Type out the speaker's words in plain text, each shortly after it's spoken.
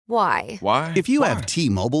Why? Why? If you have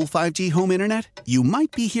T-Mobile 5G home internet, you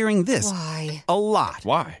might be hearing this Why? a lot.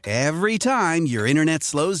 Why? Every time your internet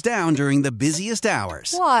slows down during the busiest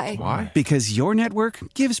hours. Why? Why? Because your network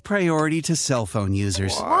gives priority to cell phone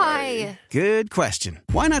users. Why? Good question.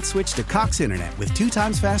 Why not switch to Cox Internet with 2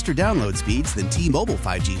 times faster download speeds than T-Mobile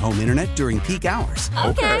 5G home internet during peak hours?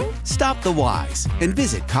 Okay. Stop the whys and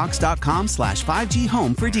visit cox.com/5G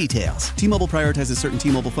home for details. T-Mobile prioritizes certain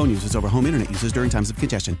T-Mobile phone users over home internet users during times of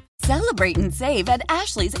congestion. Celebrate and save at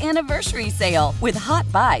Ashley's Anniversary Sale. With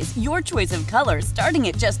Hot Buys, your choice of colors starting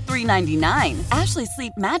at just $3.99. Ashley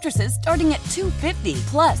Sleep mattresses starting at $2.50.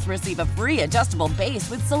 Plus, receive a free adjustable base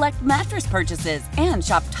with select mattress purchases. And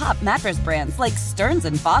shop top mattress brands like Stearns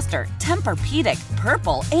 & Foster, Tempur-Pedic,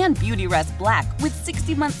 Purple, and Beautyrest Black with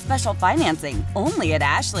 60-month special financing. Only at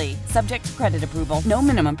Ashley. Subject to credit approval. No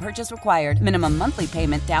minimum purchase required. Minimum monthly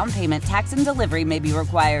payment, down payment, tax, and delivery may be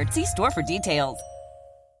required. See store for details.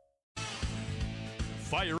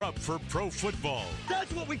 Fire up for pro football.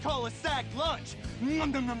 That's what we call a sacked lunch.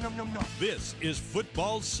 Nom, nom, nom, nom, nom, nom. This is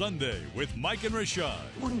Football Sunday with Mike and Rashad.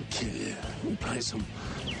 Wouldn't kill you. We play some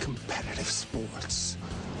competitive sports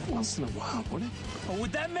once in a while, wouldn't it? Oh,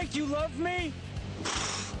 would that make you love me?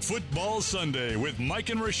 Football Sunday with Mike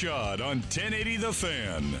and Rashad on 1080 The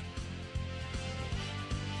Fan.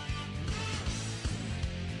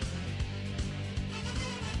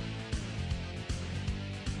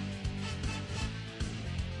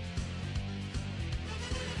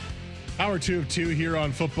 Hour 2 of 2 here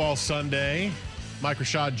on Football Sunday. Mike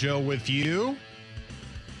Rashad, Joe with you.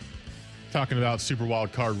 Talking about Super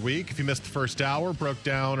Wild Card Week. If you missed the first hour, broke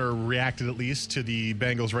down or reacted at least to the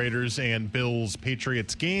Bengals, Raiders, and Bills,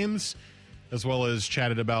 Patriots games, as well as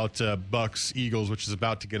chatted about Bucks, Eagles, which is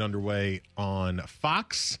about to get underway on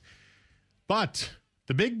Fox. But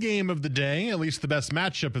the big game of the day, at least the best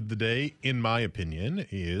matchup of the day, in my opinion,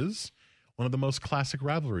 is one of the most classic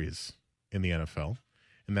rivalries in the NFL.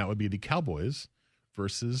 And that would be the Cowboys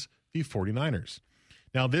versus the 49ers.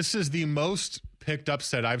 Now, this is the most picked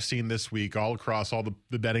upset I've seen this week all across all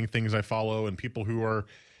the betting things I follow and people who are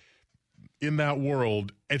in that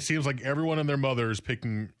world. It seems like everyone and their mother is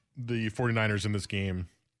picking the 49ers in this game.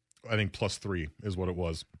 I think +3 is what it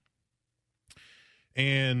was.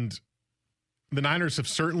 And the Niners have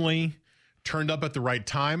certainly turned up at the right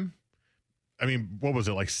time. I mean, what was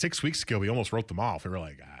it, like 6 weeks ago? We almost wrote them off. And we're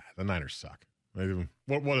like, the Niners suck.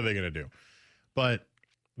 What are they going to do? But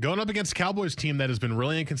going up against a Cowboys team that has been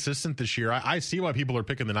really inconsistent this year, I see why people are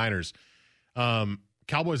picking the Niners.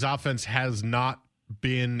 Cowboys offense has not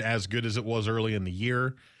been as good as it was early in the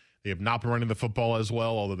year. They have not been running the football as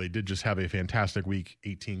well, although they did just have a fantastic Week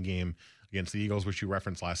 18 game against the Eagles, which you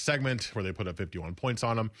referenced last segment, where they put up 51 points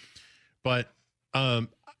on them. But I'm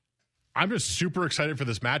just super excited for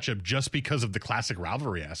this matchup just because of the classic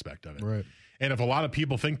rivalry aspect of it. Right. And if a lot of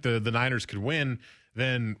people think the Niners could win,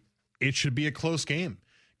 then it should be a close game.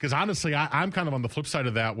 Because honestly, I'm kind of on the flip side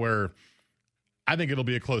of that, where I think it'll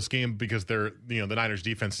be a close game because the Niners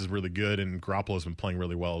defense is really good and Garoppolo's been playing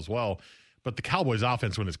really well as well. But the Cowboys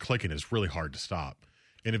offense, when it's clicking, is really hard to stop.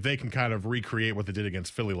 And if they can kind of recreate what they did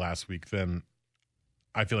against Philly last week, then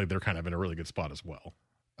I feel like they're kind of in a really good spot as well.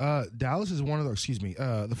 Dallas is one of those,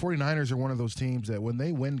 the 49ers are one of those teams that when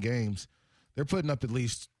they win games, they're putting up at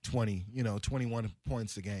least 20, 21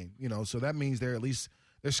 points a game, so that means they're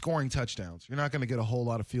scoring touchdowns. You're not going to get a whole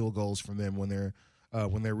lot of field goals from them when they're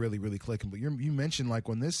really, really clicking. But you mentioned, like,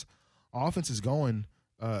 when this offense is going,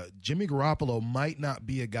 Jimmy Garoppolo might not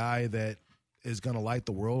be a guy that is going to light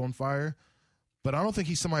the world on fire, but I don't think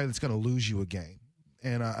he's somebody that's going to lose you a game.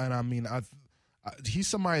 And I mean, he's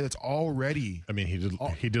somebody that's already. I mean, he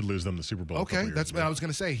did lose them the Super Bowl. Okay, that's what I was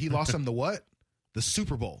going to say. He lost them the what? The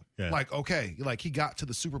Super Bowl. Yeah. He got to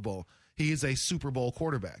the Super Bowl. He is a Super Bowl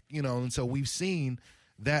quarterback, and so we've seen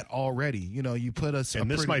that already. You put us,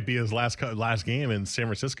 and this might be his last game in San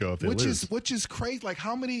Francisco if they lose. Which is crazy. Like,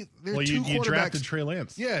 how many? You drafted Trey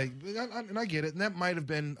Lance. Yeah, and I get it, and that might have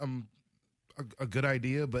been a good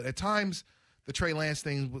idea, but at times the Trey Lance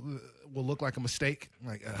thing will look like a mistake.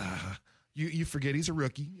 Like, you forget he's a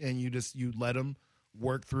rookie, and you let him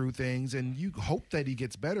work through things, and you hope that he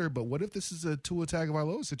gets better. But what if this is a Tua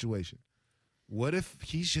Tagovailoa situation? What if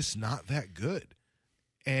he's just not that good?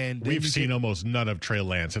 And we've seen almost none of Trey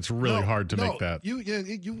Lance. It's really hard to make that.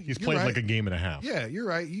 He's played right. like a game and a half. Yeah, you're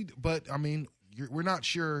right. But I mean, we're not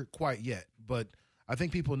sure quite yet. But I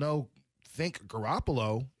think people think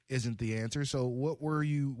Garoppolo isn't the answer. So what were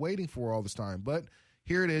you waiting for all this time? But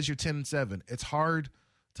here it is. You're 10-7. It's hard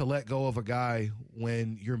to let go of a guy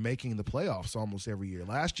when you're making the playoffs almost every year.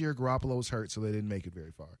 Last year, Garoppolo was hurt, so they didn't make it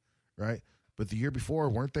very far, right? But the year before,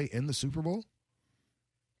 weren't they in the Super Bowl?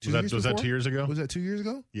 Was that 2 years ago? Was that 2 years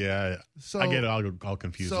ago? Yeah. So I get it. I'll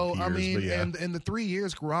confuse So, it. I mean, but yeah. and in the 3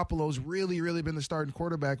 years, Garoppolo's really been the starting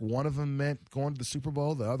quarterback. One of them meant going to the Super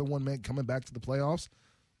Bowl. The other one meant coming back to the playoffs.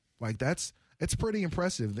 Like, it's pretty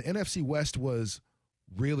impressive. The NFC West was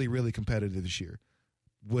really competitive this year.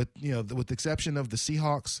 With the exception of the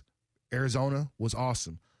Seahawks, Arizona was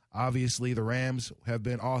awesome. Obviously, the Rams have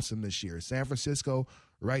been awesome this year. San Francisco,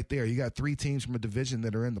 right there. You got 3 teams from a division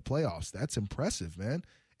that are in the playoffs. That's impressive, man.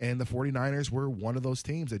 And the 49ers were one of those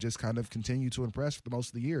teams that just kind of continued to impress for the most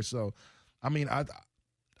of the year. So, I mean,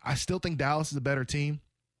 I still think Dallas is a better team.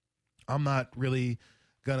 I'm not really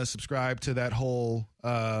going to subscribe to that whole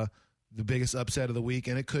the biggest upset of the week,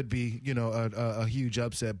 and it could be, a huge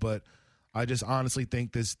upset, but I just honestly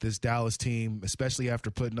think this Dallas team, especially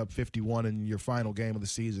after putting up 51 in your final game of the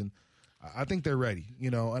season, I think they're ready,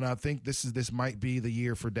 and I think this might be the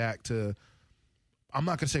year for Dak to, I'm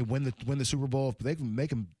not going to say win the Super Bowl, if they can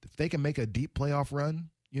make a deep playoff run,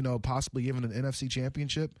 possibly even an NFC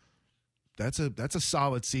championship. That's a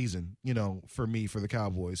solid season, for the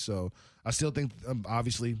Cowboys. So I still think,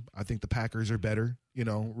 obviously, I think the Packers are better,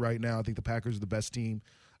 right now. I think the Packers are the best team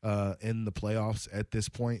in the playoffs at this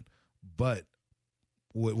point. But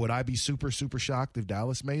would I be super shocked if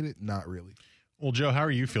Dallas made it? Not really. Well, Joe, how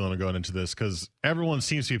are you feeling going into this? Because everyone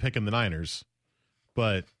seems to be picking the Niners,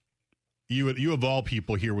 but you of all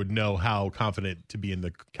people here would know how confident to be in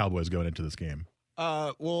the Cowboys going into this game.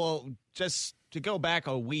 Well, just to go back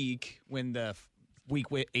a week when the week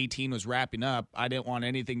 18 was wrapping up, I didn't want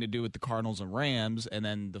anything to do with the Cardinals and Rams, and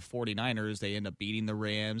then the 49ers, they end up beating the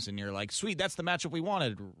Rams, and you're like, sweet, that's the matchup we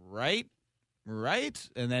wanted, right?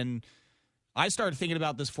 And then I started thinking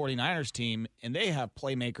about this 49ers team, and they have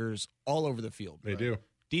playmakers all over the field. They do.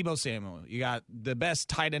 Deebo Samuel. You got the best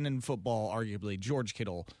tight end in football, arguably, George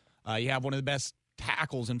Kittle. You have one of the best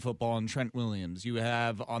tackles in football in Trent Williams. You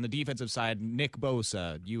have, on the defensive side, Nick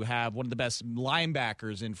Bosa. You have one of the best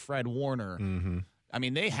linebackers in Fred Warner. Mm-hmm. I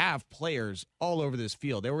mean, they have players all over this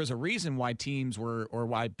field. There was a reason why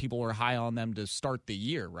why people were high on them to start the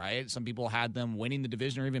year, right? Some people had them winning the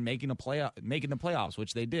division or even making the playoffs,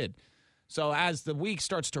 which they did. So as the week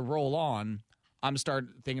starts to roll on, I'm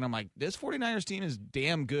like, this 49ers team is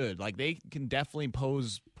damn good. Like, they can definitely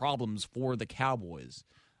pose problems for the Cowboys.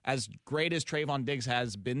 As great as Trayvon Diggs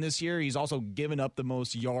has been this year, he's also given up the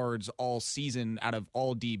most yards all season out of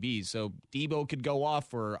all DBs. So Deebo could go off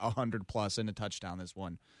for 100+ and a touchdown this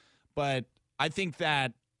one. But I think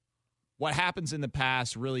that what happens in the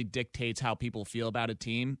past really dictates how people feel about a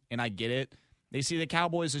team, and I get it. They see the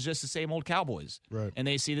Cowboys as just the same old Cowboys. Right. And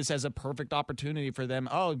they see this as a perfect opportunity for them.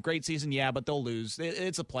 Oh, great season, yeah, but they'll lose.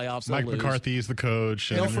 It's a playoffs. Mike McCarthy is the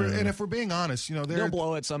coach. And if we're being honest, they'll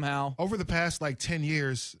blow it somehow. Over the past 10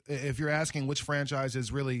 years, if you're asking which franchise has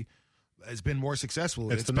been more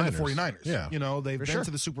successful, it's been the 49ers. Yeah. They've been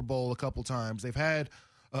to the Super Bowl a couple times. They've had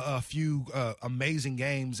a few amazing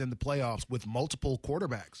games in the playoffs with multiple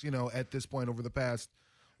quarterbacks, at this point over the past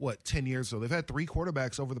 10 years. So they've had 3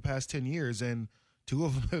 quarterbacks over the past 10 years, and 2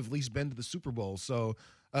 of them have at least been to the Super Bowl. So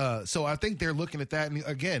I think they're looking at that. And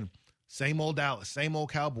again, same old Dallas, same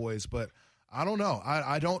old Cowboys, but I don't know.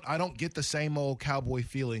 I don't get the same old Cowboy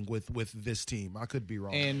feeling with this team. I could be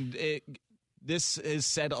wrong. And this is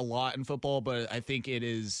said a lot in football, but I think it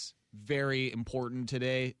is very important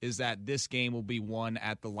today is that this game will be won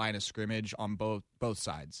at the line of scrimmage on both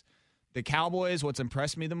sides. The Cowboys, what's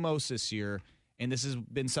impressed me the most this year, and this has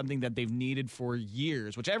been something that they've needed for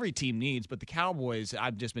years, which every team needs, but the Cowboys,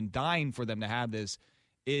 I've just been dying for them to have this,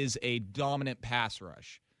 is a dominant pass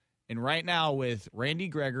rush. And right now with Randy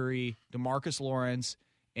Gregory, DeMarcus Lawrence,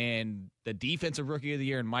 and the defensive rookie of the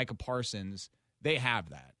year and Micah Parsons, they have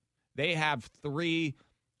that. They have 3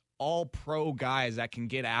 all-pro guys that can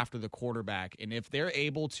get after the quarterback. And if they're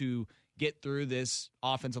able to get through this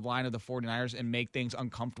offensive line of the 49ers and make things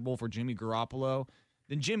uncomfortable for Jimmy Garoppolo,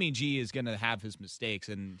 then Jimmy G is going to have his mistakes,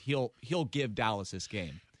 and he'll give Dallas this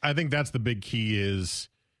game. I think that's the big key is,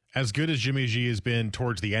 as good as Jimmy G has been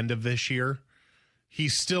towards the end of this year,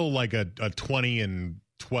 he's still like a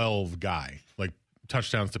 20-12 guy, like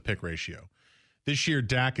touchdowns to pick ratio. This year,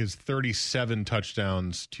 Dak is 37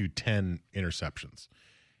 touchdowns to 10 interceptions.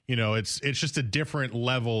 It's just a different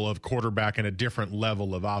level of quarterback and a different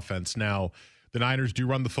level of offense. Now, the Niners do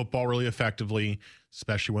run the football really effectively,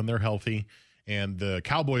 especially when they're healthy. And the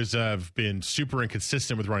Cowboys have been super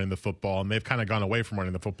inconsistent with running the football, and they've kind of gone away from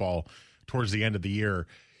running the football towards the end of the year.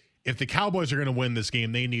 If the Cowboys are going to win this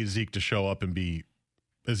game, they need Zeke to show up and be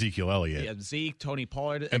Ezekiel Elliott. Yeah, Zeke, Tony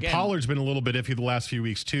Pollard. And Pollard's been a little bit iffy the last few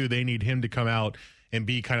weeks, too. They need him to come out and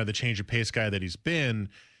be kind of the change of pace guy that he's been.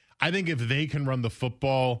 I think if they can run the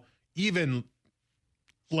football, even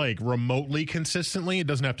like remotely consistently. It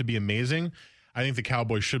doesn't have to be amazing. I think the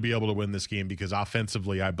Cowboys should be able to win this game because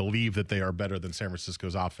offensively, I believe that they are better than San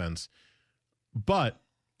Francisco's offense. But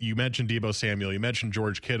you mentioned Deebo Samuel, you mentioned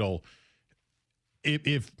George Kittle.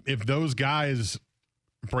 If those guys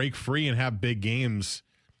break free and have big games,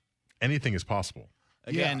 anything is possible.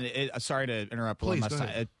 Again, sorry to interrupt. Please, go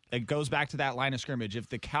ahead. It goes back to that line of scrimmage. If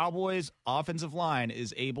the Cowboys' offensive line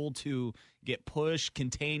is able to get pushed,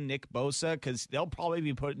 contain Nick Bosa, because they'll probably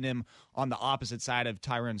be putting him on the opposite side of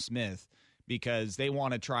Tyron Smith because they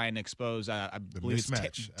want to try and expose, I believe,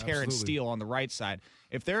 Terrence Steele on the right side.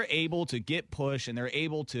 If they're able to get push and they're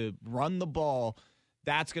able to run the ball,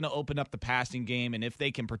 that's going to open up the passing game. And if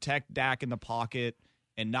they can protect Dak in the pocket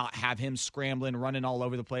and not have him scrambling, running all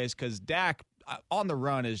over the place, because Dak on the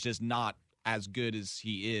run is just not as good as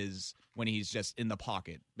he is when he's just in the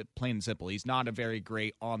pocket. But plain and simple, he's not a very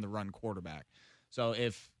great on-the-run quarterback. So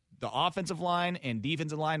if the offensive line and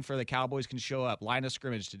defensive line for the Cowboys can show up, line of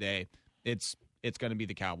scrimmage today, it's going to be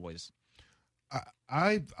the Cowboys.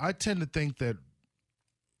 I tend to think that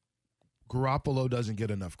Garoppolo doesn't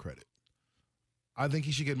get enough credit. I think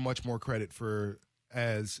he should get much more credit for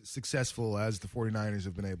as successful as the 49ers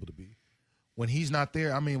have been able to be. When he's not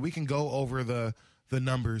there, I mean, we can go over the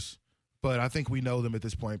numbers, but I think we know them at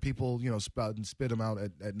this point. People, spout and spit them out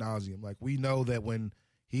at nauseum. Like, we know that when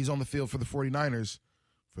he's on the field for the 49ers,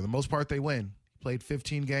 for the most part, they win. He played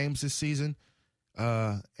 15 games this season,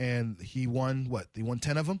 and he won, He won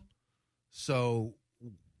 10 of them? So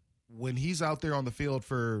when he's out there on the field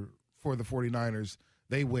for the 49ers,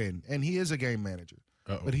 they win. And he is a game manager.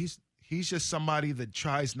 Uh-oh. But he's just somebody that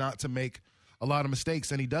tries not to make a lot of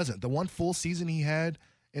mistakes, and he doesn't. The one full season he had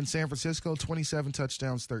in San Francisco, 27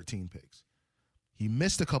 touchdowns, 13 picks. He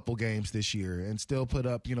missed a couple games this year and still put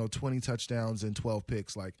up, 20 touchdowns and 12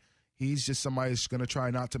 picks. Like, he's just somebody who's going to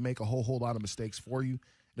try not to make a whole lot of mistakes for you.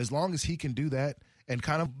 And as long as he can do that, and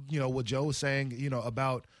kind of, what Joe was saying,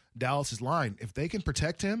 about Dallas's line, if they can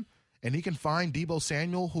protect him and he can find Deebo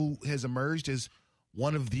Samuel, who has emerged as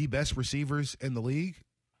one of the best receivers in the league.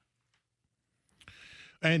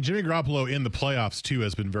 And Jimmy Garoppolo in the playoffs, too,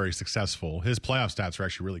 has been very successful. His playoff stats are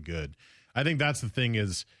actually really good. I think that's the thing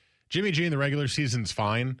is Jimmy G in the regular season is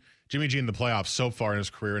fine. Jimmy G in the playoffs so far in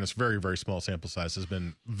his career, and it's very, very small sample size, has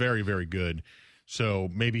been very, very good.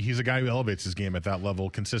 So maybe he's a guy who elevates his game at that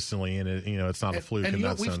level consistently, and it's not a fluke in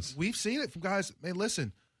that sense. We've seen it from guys. Man,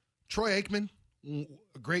 listen, Troy Aikman, a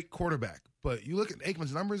great quarterback, but you look at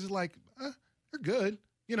Aikman's numbers, it's like they're good,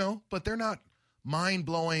 but they're not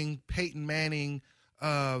mind-blowing Peyton Manning,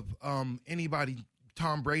 anybody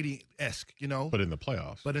Tom Brady-esque, But in the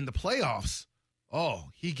playoffs.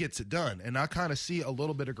 He gets it done. And I kind of see a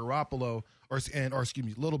little bit of Garoppolo,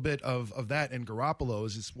 a little bit of that in Garoppolo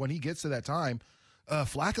is just when he gets to that time.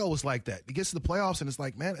 Flacco was like that. He gets to the playoffs and it's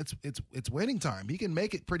like, man, it's winning time. He can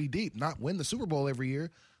make it pretty deep, not win the Super Bowl every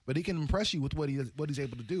year, but he can impress you with what he's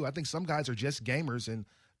able to do. I think some guys are just gamers, and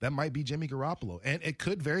that might be Jimmy Garoppolo, and it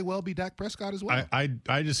could very well be Dak Prescott as well.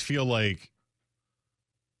 I just feel like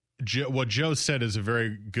what Joe said is a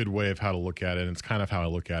very good way of how to look at it, and it's kind of how I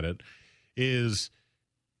look at it, is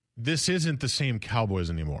this isn't the same Cowboys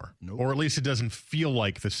anymore. Nope. Or at least it doesn't feel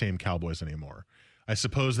like the same Cowboys anymore. I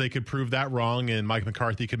suppose they could prove that wrong, and Mike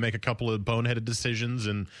McCarthy could make a couple of boneheaded decisions,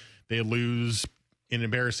 and they lose in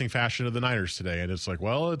embarrassing fashion to the Niners today. And it's like,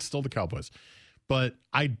 well, it's still the Cowboys. But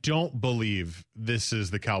I don't believe this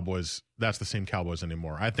is the Cowboys. That's the same Cowboys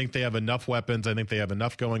anymore. I think they have enough weapons. I think they have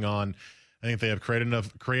enough going on. I think they have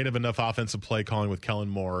creative enough offensive play calling with Kellen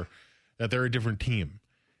Moore that they're a different team.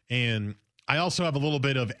 And I also have a little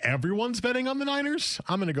bit of everyone's betting on the Niners.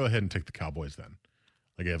 I'm going to go ahead and take the Cowboys then.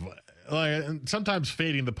 Sometimes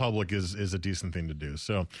fading the public is a decent thing to do.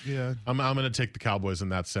 So yeah, I'm going to take the Cowboys in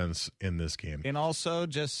that sense in this game. And also,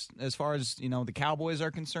 just as far as the Cowboys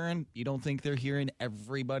are concerned, you don't think they're hearing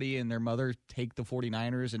everybody and their mother take the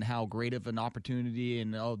 49ers and how great of an opportunity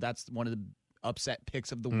and that's one of the upset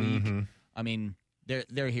picks of the week. I mean,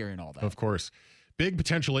 they're hearing all that. Of course. Big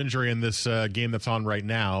potential injury in this game that's on right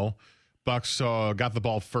now. Bucks got the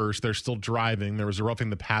ball first. They're still driving. There was a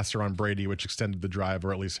roughing the passer on Brady, which extended the drive,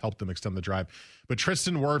 or at least helped them extend the drive. But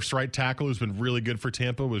Tristan Wirfs, right tackle, who's been really good for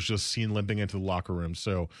Tampa, was just seen limping into the locker room.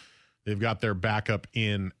 So they've got their backup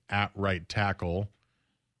in at right tackle,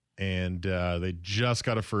 and they just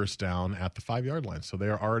got a first down at the 5-yard line. So they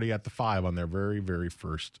are already at the 5 on their very, very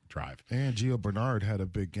first drive. And Gio Bernard had a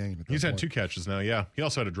big gain. He's had 2 catches now, yeah. He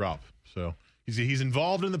also had a drop, so he's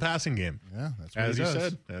involved in the passing game. Yeah, that's what he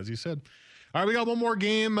does. As you said. All right, we got one more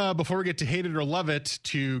game before we get to hate it or love it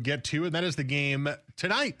to get to, and that is the game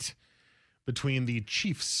tonight between the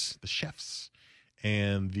Chiefs, the Chefs,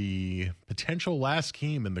 and the potential last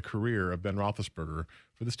game in the career of Ben Roethlisberger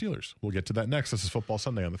for the Steelers. We'll get to that next. This is Football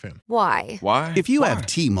Sunday on The Fan. Why? If you have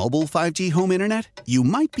T-Mobile 5G home internet, you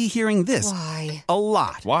might be hearing this Why? a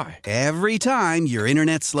lot. Why? Every time your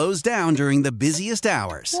internet slows down during the busiest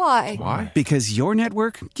hours. Why? Because your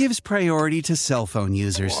network gives priority to cell phone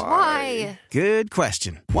users. Why? Good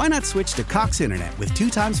question. Why not switch to Cox Internet with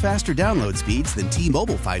 2 times faster download speeds than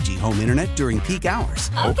T-Mobile 5G home internet during peak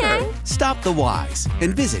hours? Okay. Stop the whys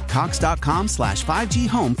and visit cox.com/5G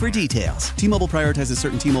home for details. T-Mobile prioritizes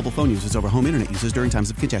certain T-Mobile phone users over home internet users during times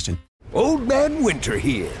of congestion. Old Man Winter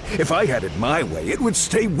here. If I had it my way, it would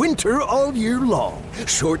stay winter all year long.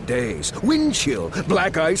 Short days, wind chill,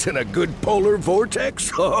 black ice, and a good polar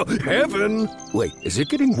vortex. Oh, heaven. Wait, is it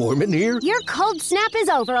getting warm in here? Your cold snap is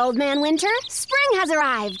over, Old Man Winter. Spring has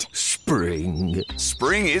arrived. Spring.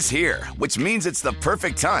 Spring is here, which means it's the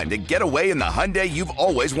perfect time to get away in the Hyundai you've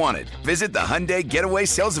always wanted. Visit the Hyundai Getaway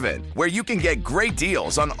Sales Event, where you can get great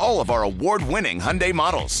deals on all of our award-winning Hyundai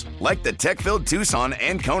models, like the tech-filled Tucson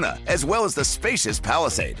and Kona, as well as the spacious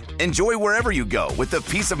Palisade. Enjoy wherever you go with the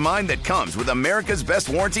peace of mind that comes with America's best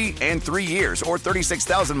warranty and 3 years or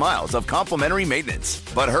 36,000 miles of complimentary maintenance.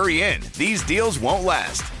 But hurry in, these deals won't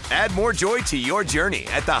last. Add more joy to your journey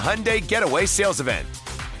at the Hyundai Getaway Sales Event.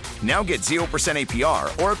 Now get 0%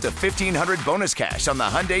 APR or up to $1,500 bonus cash on the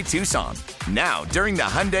Hyundai Tucson. Now, during the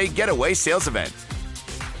Hyundai Getaway Sales Event.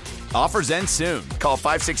 Offers end soon. Call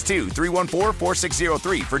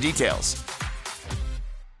 562-314-4603 for details.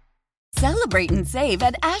 Celebrate and save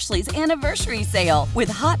at Ashley's Anniversary Sale. With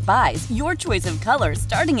Hot Buys, your choice of colors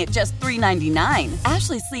starting at just $3.99.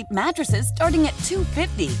 Ashley Sleep mattresses starting at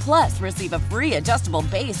 $2.50. Plus, receive a free adjustable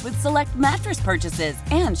base with select mattress purchases.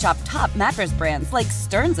 And shop top mattress brands like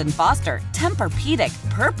Stearns & Foster,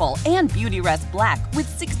 Tempur-Pedic, Purple, and Beautyrest Black with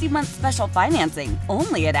 60-month special financing.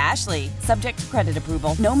 Only at Ashley. Subject to credit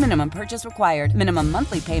approval. No minimum purchase required. Minimum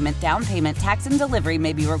monthly payment, down payment, tax, and delivery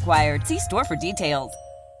may be required. See store for details.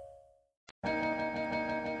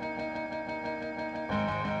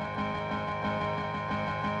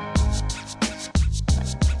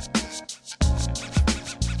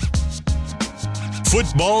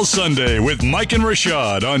 Football Sunday with Mike and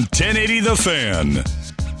Rashad on 1080 The Fan.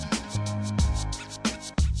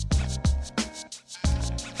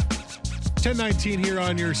 $10:19 here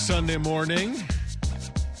on your Sunday morning.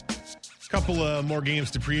 Couple of more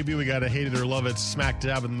games to preview. We got a hate it or love it smack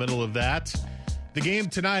dab in the middle of that. The game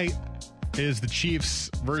tonight is the Chiefs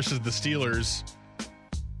versus the Steelers.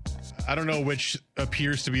 I don't know which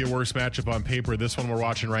appears to be a worse matchup on paper, this one we're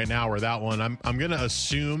watching right now or that one. I'm going to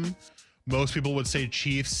assume most people would say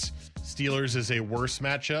Chiefs Steelers is a worse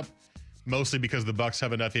matchup, mostly because the Bucs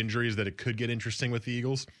have enough injuries that it could get interesting with the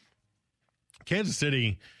Eagles. Kansas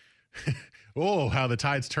City, oh, how the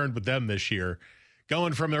tides turned with them this year.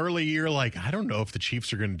 Going from early year, like, I don't know if the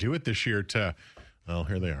Chiefs are going to do it this year, to, well,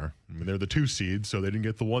 here they are. I mean, they're the 2 seed, so they didn't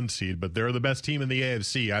get the 1 seed, but they're the best team in the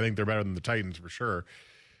AFC. I think they're better than the Titans for sure.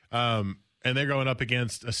 And they're going up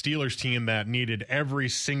against a Steelers team that needed every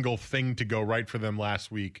single thing to go right for them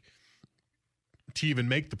last week to even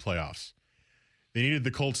make the playoffs. They needed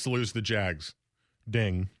the Colts to lose to the Jags.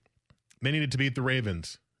 Ding. They needed to beat the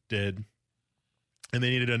Ravens. Did. And they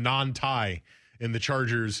needed a non-tie in the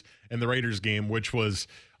Chargers and the Raiders game, which was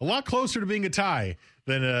a lot closer to being a tie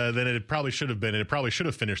than it probably should have been. And it probably should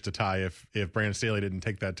have finished a tie if Brandon Staley didn't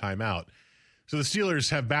take that time out. So the Steelers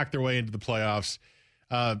have backed their way into the playoffs.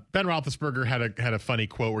 Ben Roethlisberger had a funny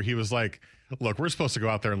quote where he was like, look, we're supposed to go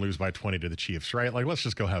out there and lose by 20 to the Chiefs, right? Like, let's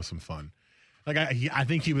just go have some fun. Like, I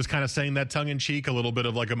think he was kind of saying that tongue-in-cheek, a little bit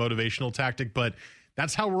of like a motivational tactic, but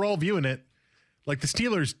that's how we're all viewing it. Like, the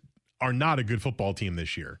Steelers are not a good football team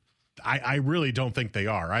this year. I really don't think they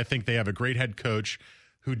are. I think they have a great head coach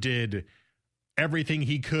who did everything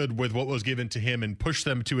he could with what was given to him and pushed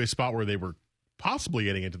them to a spot where they were possibly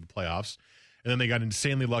getting into the playoffs. And then they got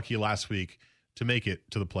insanely lucky last week to make it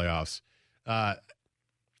to the playoffs. I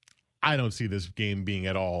don't see this game being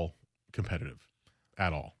at all competitive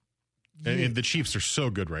at all. Yeah. And the Chiefs are so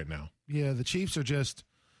good right now. Yeah, the Chiefs are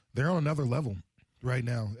they're on another level right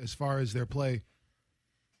now as far as their play.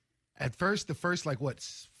 At first, the first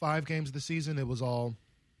 5 games of the season, it was all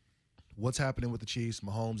what's happening with the Chiefs.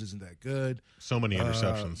 Mahomes isn't that good. So many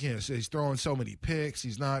interceptions. So he's throwing so many picks.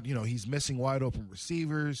 He's not, he's missing wide open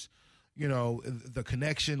receivers. The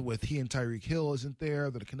connection with he and Tyreek Hill isn't there.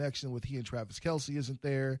 The connection with he and Travis Kelce isn't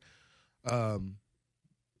there.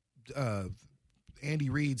 Andy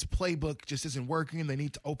Reid's playbook just isn't working. They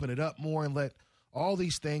need to open it up more and let all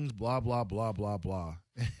these things, blah, blah, blah, blah, blah.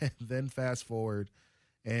 And then fast forward,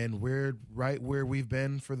 and we're right where we've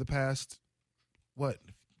been for the past,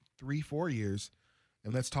 3-4 years.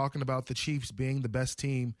 And that's talking about the Chiefs being the best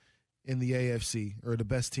team in the AFC or the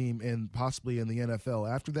best team in possibly in the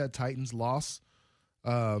NFL. After that Titans loss,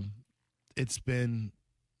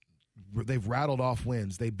 they've rattled off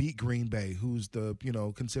wins. They beat Green Bay, who's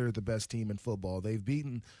considered the best team in football. They've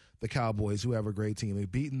beaten the Cowboys, who have a great team.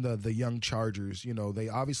 They've beaten the young Chargers. They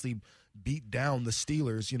obviously beat down the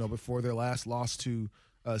Steelers, before their last loss to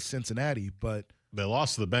Cincinnati. But they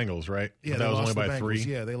lost to the Bengals, right? Yeah, that was only by 3.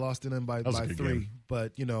 Yeah, they lost to them by 3. Game.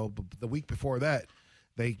 But the week before that,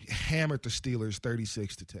 they hammered the Steelers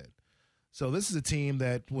 36-10. So this is a team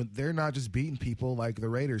that when they're not just beating people like the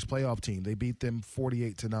Raiders playoff team, they beat them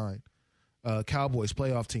 48-9. Cowboys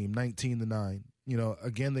playoff team 19-9.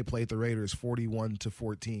 Again they played the Raiders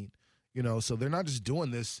 41-14. So they're not just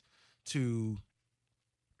doing this to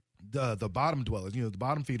the bottom dwellers, the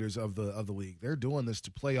bottom feeders of the league. They're doing this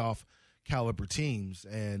to playoff caliber teams,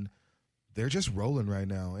 and they're just rolling right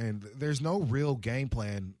now. And there's no real game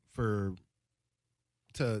plan for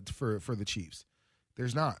the Chiefs.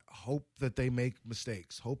 There's not. Hope that they make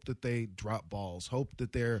mistakes. Hope that they drop balls. Hope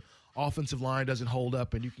that their offensive line doesn't hold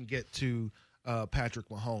up and you can get to Patrick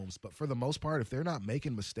Mahomes. But for the most part, if they're not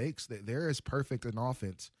making mistakes, they're as perfect an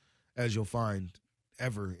offense as you'll find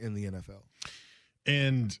ever in the NFL.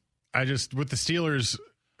 And with the Steelers,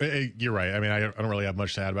 you're right. I mean, I don't really have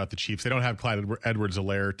much to add about the Chiefs. They don't have Clyde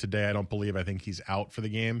Edwards-Helaire today, I don't believe. I think he's out for the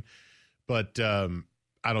game. But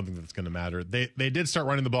I don't think that's going to matter. They did start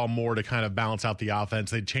running the ball more to kind of balance out the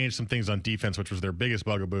offense. They changed some things on defense, which was their biggest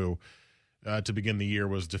bugaboo to begin the year.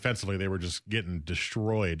 Was defensively they were just getting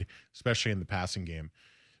destroyed, especially in the passing game.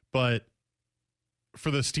 But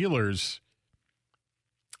for the Steelers,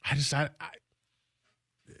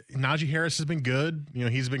 Najee Harris has been good.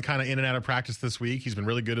 He's been kind of in and out of practice this week. He's been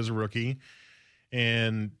really good as a rookie.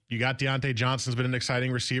 And you got Deontay Johnson's been an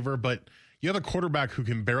exciting receiver, but you have a quarterback who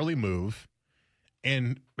can barely move.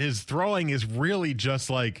 And his throwing is really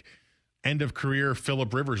just like end of career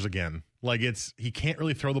Phillip Rivers again. Like he can't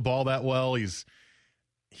really throw the ball that well. He's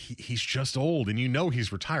just old, and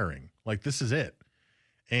he's retiring. Like this is it.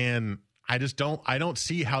 And I don't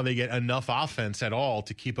see how they get enough offense at all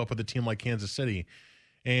to keep up with a team like Kansas City.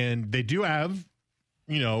 And they do have,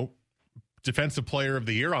 defensive player of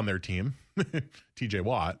the year on their team, TJ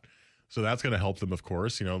Watt. So that's going to help them, of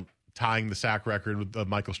course, tying the sack record with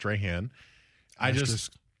Michael Strahan. By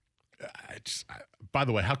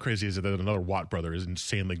the way, how crazy is it that another Watt brother is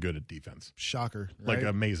insanely good at defense? Shocker. Right? Like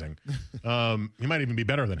amazing. He might even be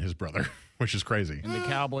better than his brother, which is crazy. And the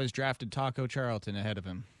Cowboys drafted Taco Charlton ahead of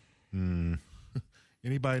him.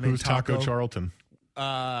 Anybody named Who's Taco Charlton?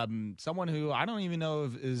 Someone who I don't even know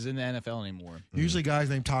if is in the NFL anymore. Usually guys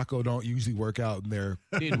named Taco don't usually work out in their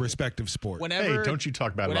respective sport. Hey, don't you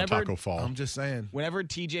talk bad about Taco Fall. I'm just saying. Whenever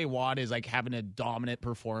TJ Watt is like having a dominant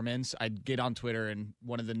performance, I'd get on Twitter and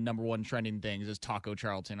one of the number one trending things is Taco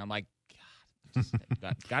Charlton. I'm like,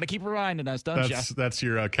 God, got to keep reminding us, don't you? That's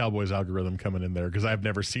your Cowboys algorithm coming in there because I've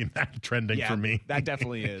never seen that trending for me. That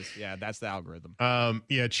definitely is. Yeah, that's the algorithm.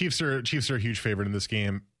 Chiefs are a huge favorite in this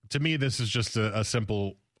game. To me, this is just a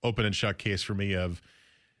simple open and shut case for me of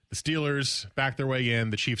the Steelers back their way in.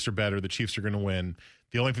 The Chiefs are better. The Chiefs are going to win.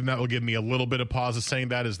 The only thing that will give me a little bit of pause of saying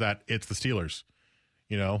that is that it's the Steelers.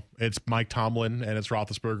 It's Mike Tomlin and it's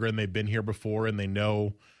Roethlisberger, and they've been here before, and they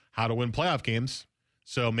know how to win playoff games.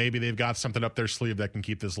 So maybe they've got something up their sleeve that can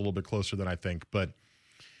keep this a little bit closer than I think. But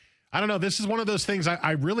I don't know. This is one of those things.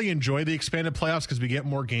 I really enjoy the expanded playoffs because we get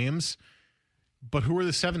more games. But who are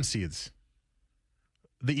the 7 seeds?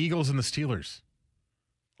 The Eagles and the Steelers.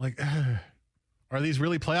 Are these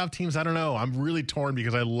really playoff teams? I don't know. I'm really torn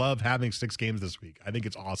because I love having 6 games this week. I think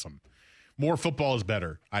it's awesome. More football is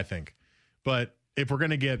better, I think. But if we're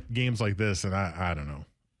going to get games like this, and I don't know.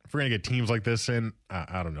 If we're going to get teams like this in,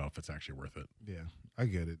 I don't know if it's actually worth it. Yeah, I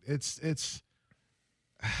get it. It's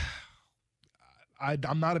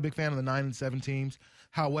I'm not a big fan of the 9 and 7 teams.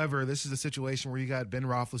 However, this is a situation where you got Ben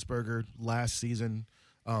Roethlisberger last season,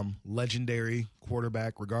 legendary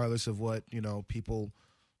quarterback, regardless of what people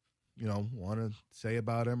want to say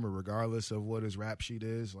about him, or regardless of what his rap sheet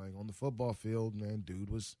is. Like on the football field, man, dude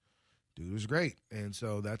was great, and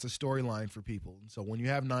so that's a storyline for people. And so when you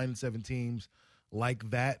have 9 and 7 teams like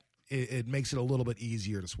that, it makes it a little bit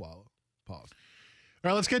easier to swallow. Pause. All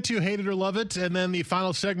right, let's get to Hate It or Love It, and then the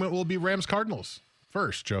final segment will be Rams Cardinals.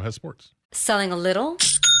 First, Joe has sports. Selling a little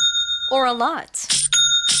or a lot?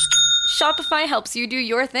 Shopify helps you do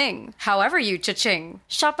your thing, however you cha-ching.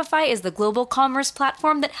 Shopify is the global commerce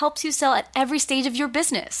platform that helps you sell at every stage of your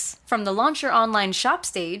business. From the launch your online shop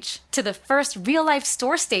stage, to the first real-life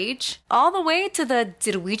store stage, all the way to the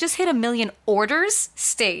did we just hit 1 million orders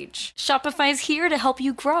stage. Shopify's here to help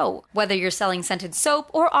you grow. Whether you're selling scented soap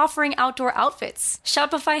or offering outdoor outfits,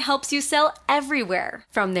 Shopify helps you sell everywhere.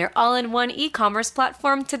 From their all-in-one e-commerce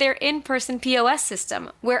platform to their in-person POS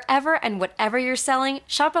system, wherever and whatever you're selling,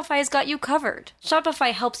 Shopify's got you covered.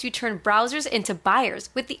 Shopify helps you turn browsers into buyers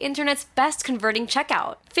with the internet's best converting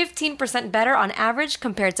checkout. 15% better on average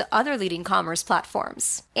compared to other leading commerce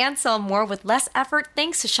platforms. And sell more with less effort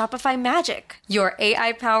thanks to Shopify Magic, your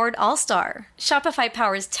AI-powered all-star. Shopify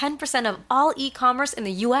powers 10% of all e-commerce in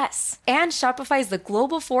the U.S. And Shopify is the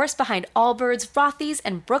global force behind Allbirds, Rothy's,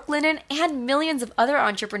 and Brooklinen, and millions of other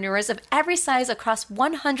entrepreneurs of every size across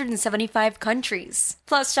 175 countries.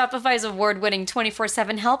 Plus, Shopify's award-winning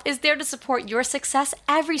 24/7 help is there to support your success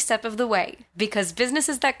every step of the way. Because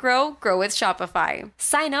businesses that grow, grow with Shopify.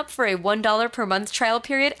 Sign up for a $1 per month trial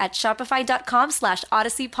period at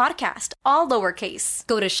shopify.com/Odyssey Podcast, all lowercase.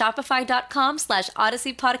 Go to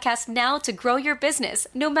shopify.com/Odyssey Podcast now to grow your business,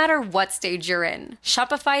 no matter what stage you're in.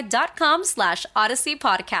 Shopify.com/Odyssey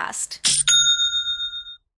Podcast.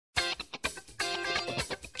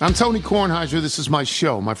 I'm Tony Kornheiser. This is my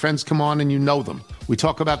show. My friends come on and you know them. We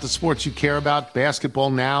talk about the sports you care about, basketball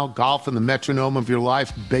now, golf, and the metronome of your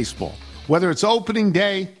life, baseball. Whether it's opening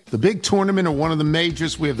day, the big tournament, or one of the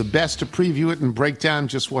majors, we have the best to preview it and break down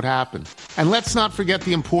just what happened. And let's not forget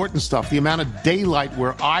the important stuff, the amount of daylight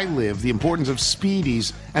where I live, the importance of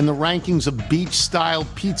speedies, and the rankings of beach-style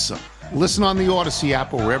pizza. Listen on the Odyssey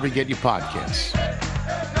app or wherever you get your podcasts.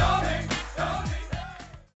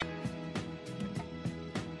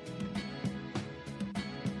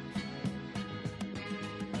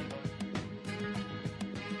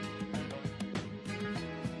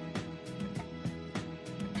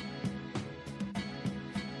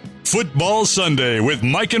 Football Sunday with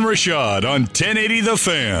Mike and Rashad on 1080 The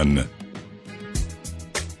Fan.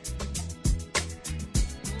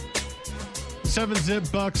 7-zip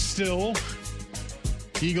Bucks still.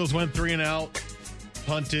 Eagles went 3 and out.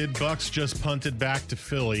 Punted. Bucks just punted back to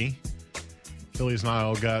Philly. Philly's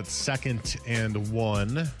now got 2nd and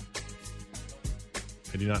 1.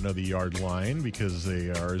 I do not know the yard line because they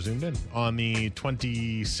are zoomed in on the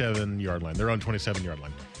 27-yard line. They're on 27-yard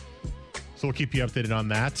line. So we'll keep you updated on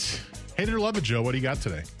that. Hate it or love it, Joe. What do you got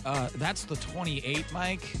today? That's the 28,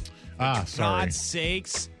 Mike. Sorry. For God's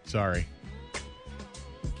sakes. Sorry.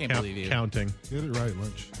 Can't believe you. Counting. Get it right,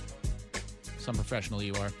 Lynch. Some professional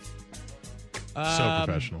you are. So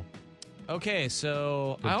professional. Okay,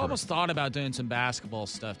 so I almost thought about doing some basketball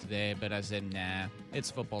stuff today, but I said, nah, it's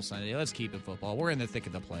Football Sunday. Let's keep it football. We're in the thick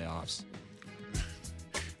of the playoffs.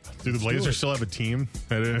 Do the Blazers still have a team?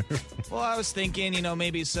 Well, I was thinking,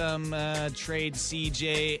 maybe some trade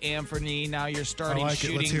CJ Anthony. Now you're starting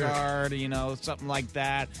shooting guard, something like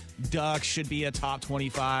that. Ducks should be a top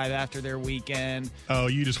 25 after their weekend. Oh,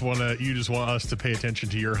 you just want us to pay attention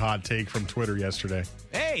to your hot take from Twitter yesterday.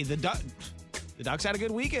 Hey, the Ducks had a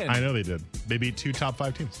good weekend. I know they did. They beat 2 top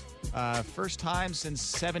 5 teams. First time since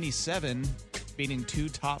 77 beating 2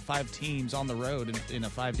 top 5 teams on the road in a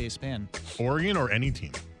 5-day span. Oregon or any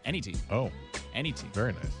team? Any team. Oh. Any team.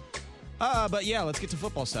 Very nice. But yeah, let's get to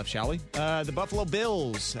football stuff, shall we? The Buffalo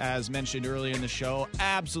Bills, as mentioned earlier in the show,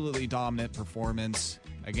 absolutely dominant performance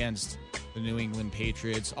against the New England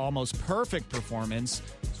Patriots. Almost perfect performance.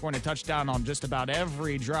 Scoring a touchdown on just about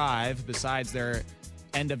every drive besides their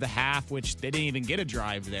end of the half, which they didn't even get a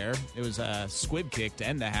drive there. It was a squib kick to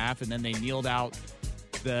end the half, and then they kneeled out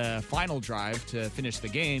the final drive to finish the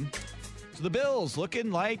game. So the Bills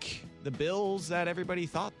looking like the Bills that everybody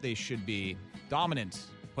thought they should be. Dominant,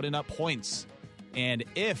 putting up points. And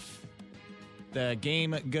if the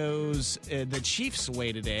game goes the Chiefs'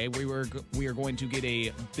 way today, we are going to get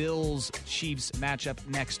a Bills-Chiefs matchup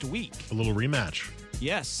next week. A little rematch.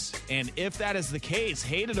 Yes, and if that is the case,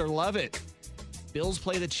 hate it or love it, Bills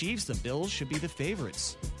play the Chiefs, the Bills should be the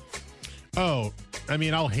favorites. Oh, I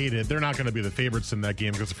mean, I'll hate it. They're not going to be the favorites in that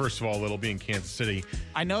game because, first of all, it'll be in Kansas City.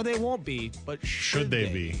 I know they won't be, but should they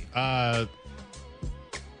be?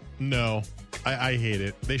 No, I hate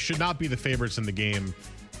it. They should not be the favorites in the game.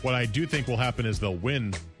 What I do think will happen is they'll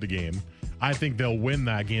win the game. I think they'll win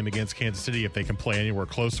that game against Kansas City if they can play anywhere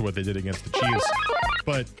close to what they did against the Chiefs.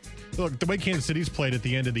 But look, the way Kansas City's played at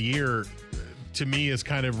the end of the year, to me, has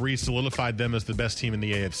kind of re-solidified them as the best team in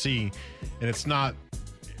the AFC. And it's not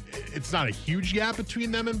a huge gap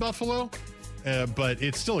between them and Buffalo, but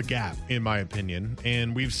it's still a gap, in my opinion.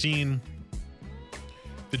 And we've seen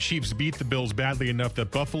the Chiefs beat the Bills badly enough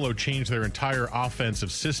that Buffalo changed their entire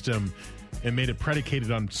offensive system and made it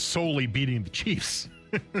predicated on solely beating the Chiefs.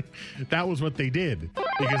 That was what they did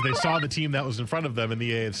because they saw the team that was in front of them in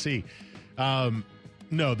the AFC.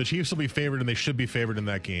 No, the Chiefs will be favored, and they should be favored in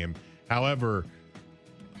that game. However,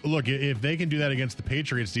 look, if they can do that against the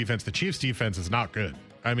Patriots defense, the Chiefs defense is not good.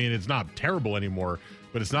 I mean, it's not terrible anymore,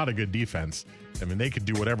 but it's not a good defense. I mean, they could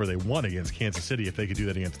do whatever they want against Kansas City if they could do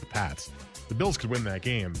that against the Pats. The Bills could win that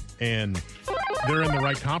game, and they're in the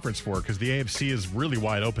right conference for it because the AFC is really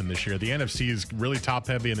wide open this year. The NFC is really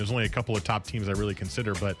top-heavy, and there's only a couple of top teams I really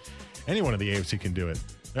consider, but anyone in the AFC can do it.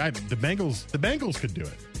 The Bengals could do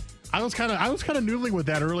it. I was kind of noodling with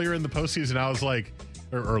that earlier in the postseason. I was like,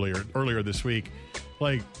 or earlier this week,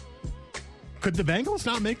 like, could the Bengals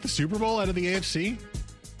not make the Super Bowl out of the AFC?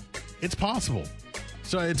 It's possible.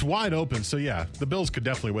 So it's wide open. So yeah, the Bills could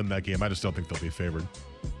definitely win that game. I just don't think they'll be favored.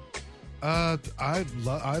 I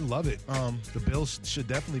love it. The Bills should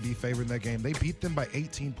definitely be favored in that game. They beat them by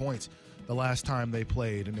 18 points the last time they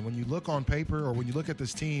played. And when you look on paper or when you look at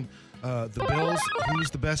this team, the Bills,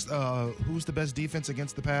 who's the best defense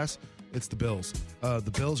against the pass? It's the Bills.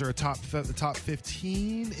 The Bills are a top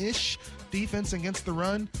 15-ish defense against the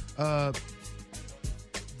run.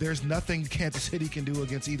 There's nothing Kansas City can do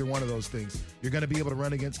against either one of those things. You're going to be able to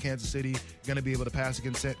run against Kansas City. You're going to be able to pass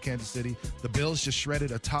against Kansas City. The Bills just shredded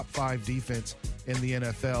a top 5 defense in the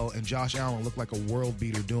NFL, and Josh Allen looked like a world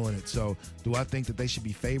beater doing it. So do I think that they should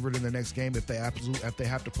be favored in the next game if they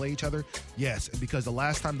have to play each other? Yes, because the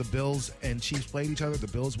last time the Bills and Chiefs played each other, the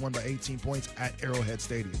Bills won by 18 points at Arrowhead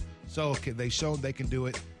Stadium. So they showed they can do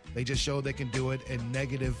it. They just showed they can do it in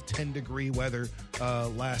negative 10-degree weather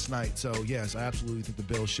last night. So, yes, I absolutely think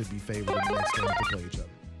the Bills should be favored in the next game if they play each other.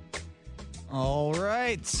 All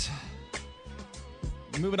right.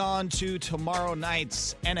 Moving on to tomorrow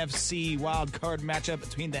night's NFC wildcard matchup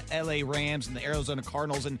between the LA Rams and the Arizona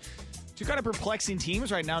Cardinals. And two kind of perplexing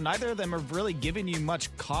teams right now. Neither of them have really given you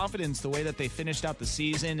much confidence the way that they finished out the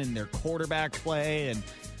season and their quarterback play. And,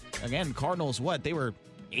 again, Cardinals, they were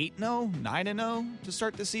 8-0, 9-0 to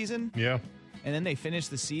start the season. Yeah. And then they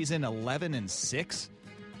finished the season 11-6.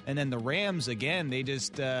 And then the Rams, again, they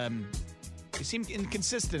just they seem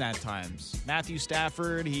inconsistent at times. Matthew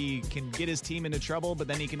Stafford, he can get his team into trouble, but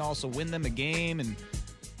then he can also win them a game. And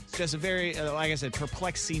it's just a very, like I said,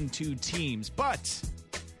 perplexing two teams. But,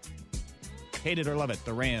 hate it or love it,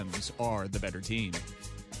 the Rams are the better team.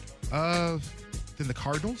 Than the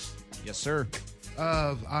Cardinals? Yes, sir.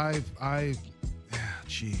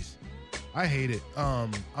 Jeez, I hate it. I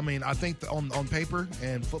mean, I think on paper,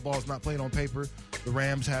 and football is not played on paper, the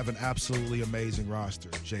Rams have an absolutely amazing roster.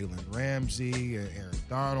 Jalen Ramsey, and Aaron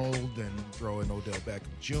Donald, and throw in Odell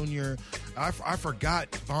Beckham Jr. I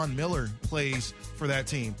forgot Von Miller plays for that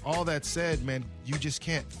team. All that said, man, you just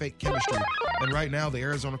can't fake chemistry. And right now, the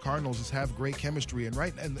Arizona Cardinals just have great chemistry. And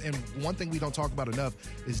one thing we don't talk about enough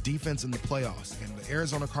is defense in the playoffs. And the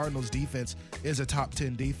Arizona Cardinals defense is a top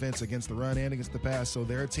 10 defense against the run and against the pass. So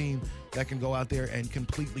they're a team that can go out there and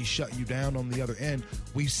completely shut you down on the other end.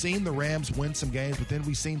 We've seen the Rams win some games, but then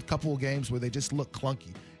we've seen a couple of games where they just look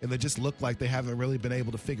clunky. And they just look like they haven't really been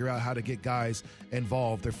able to figure out how to get guys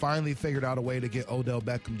involved. They're finally figured out a way to get Odell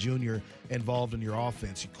Beckham Jr. involved in your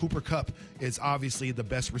offense. Cooper Kupp is obviously the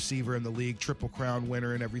best receiver in the league, Triple Crown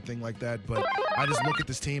winner and everything like that. But I just look at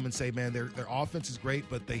this team and say, man, their offense is great,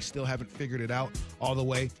 but they still haven't figured it out all the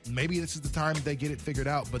way. Maybe this is the time they get it figured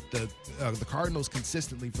out, but the Cardinals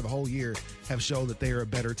consistently for the whole year have shown that they are a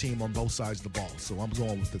better team on both sides of the ball. So I'm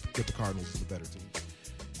going with the Cardinals as the better team.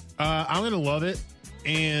 I'm going to love it.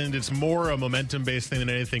 And it's more a momentum-based thing than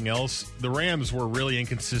anything else. The Rams were really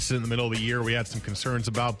inconsistent in the middle of the year. We had some concerns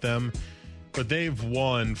about them. But they've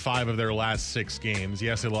won 5 of their last 6 games.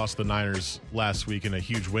 Yes, they lost the Niners last week in a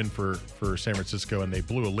huge win for San Francisco, and they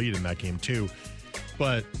blew a lead in that game too.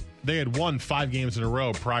 But they had won 5 games in a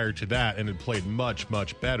row prior to that and had played much,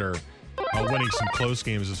 much better, winning some close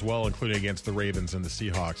games as well, including against the Ravens and the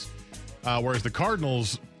Seahawks. Whereas the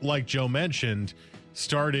Cardinals, like Joe mentioned,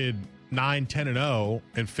 started 9-10-0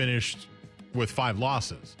 and finished with 5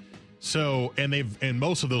 losses. So, and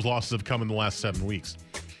most of those losses have come in the last 7 weeks.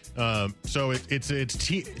 So it's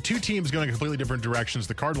two teams going in completely different directions.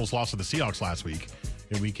 The Cardinals lost to the Seahawks last week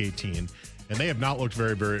in Week 18, and they have not looked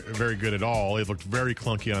very, very, very good at all. They've looked very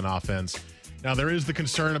clunky on offense. Now, there is the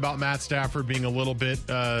concern about Matt Stafford being a little bit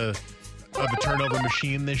of a turnover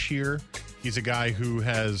machine this year. He's a guy who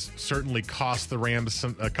has certainly cost the Rams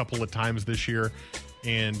a couple of times this year.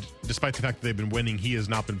 And despite the fact that they've been winning, he has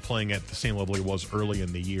not been playing at the same level he was early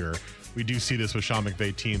in the year. we do see this with Sean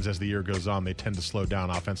McVay teams as the year goes on. They tend to slow down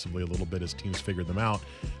offensively a little bit as teams figure them out.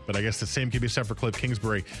 But I guess the same can be said for Cliff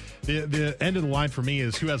Kingsbury. The end of the line for me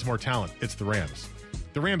is who has more talent? It's the Rams.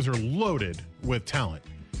 The Rams are loaded with talent.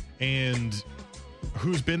 And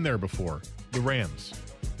who's been there before? The Rams.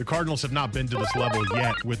 The Cardinals have not been to this level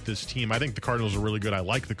yet with this team. I think the Cardinals are really good. I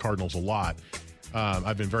like the Cardinals a lot.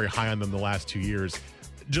 I've been very high on them the last 2 years.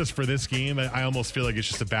 Just for this game, I almost feel like it's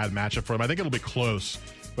just a bad matchup for them. I think it'll be close,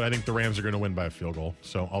 but I think the Rams are going to win by a field goal.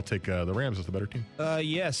 So I'll take the Rams as the better team.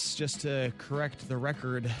 Yes, just to correct the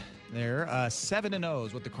record there, 7-0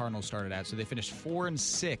 is what the Cardinals started at. So they finished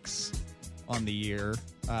 4-6 on the year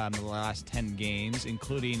in the last 10 games,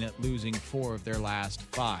 including losing 4 of their last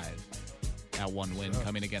 5. That one win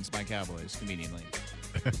coming against my Cowboys, conveniently.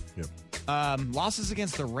 Yep. Losses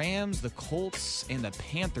against the Rams, the Colts, and the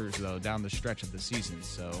Panthers, though, down the stretch of the season.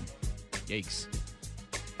 So, yikes.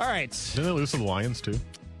 All right. Didn't they lose to the Lions, too?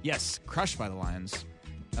 Yes, crushed by the Lions.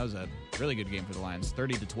 That was a really good game for the Lions,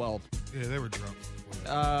 30-12. Yeah, they were drunk.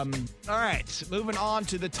 All right, moving on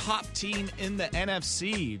to the top team in the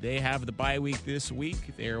NFC. They have the bye week this week.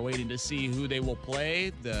 They're waiting to see who they will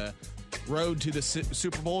play. The road to the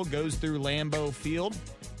Super Bowl goes through Lambeau Field.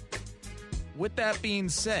 With that being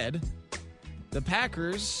said, the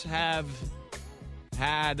Packers have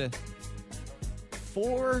had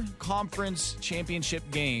 4 conference championship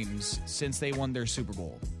games since they won their Super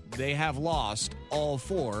Bowl. They have lost all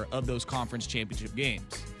 4 of those conference championship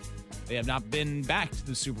games. They have not been back to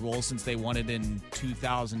the Super Bowl since they won it in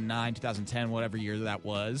 2009, 2010, whatever year that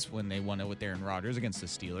was, when they won it with Aaron Rodgers against the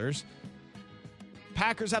Steelers.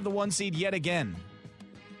 Packers have the 1 seed yet again.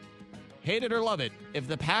 Hate it or love it, if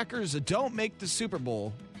the Packers don't make the Super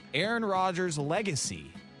Bowl, Aaron Rodgers'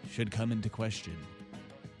 legacy should come into question.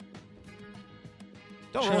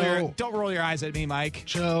 Don't roll your eyes at me, Mike.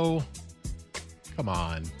 Joe, come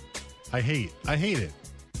on. I hate it.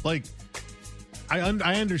 Like, I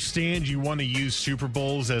understand you want to use Super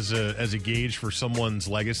Bowls as a gauge for someone's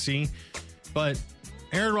legacy, but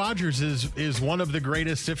Aaron Rodgers is one of the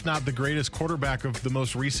greatest, if not the greatest, quarterback of the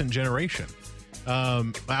most recent generation,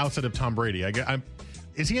 outside of Tom Brady.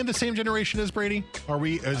 Is he in the same generation as Brady?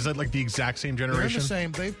 Is that like the exact same generation? They're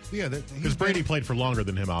in the same. Because Brady played for longer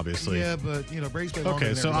than him, obviously. Yeah, but Brady's played longer than everybody.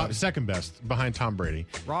 Okay, so second best behind Tom Brady.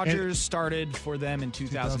 Rodgers started for them in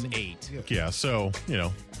 2008. Yeah, so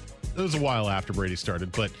it was a while after Brady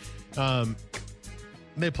started, but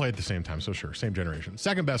they played at the same time, so sure, same generation.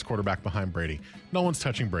 Second best quarterback behind Brady. No one's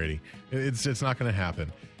touching Brady. It's not going to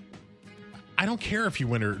happen. I don't care if you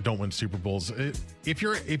win or don't win Super Bowls. If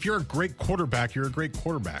you're a great quarterback, you're a great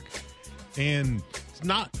quarterback. And it's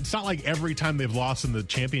not like every time they've lost in the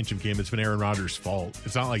championship game, it's been Aaron Rodgers' fault.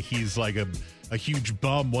 It's not like he's like a huge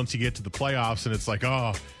bum once you get to the playoffs and it's like,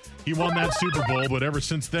 oh, he won that Super Bowl, but ever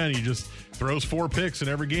since then he just throws 4 picks in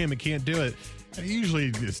every game and can't do it. And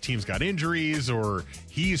usually his team's got injuries or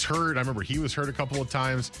he's hurt. I remember he was hurt a couple of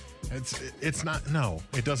times. It's not, no,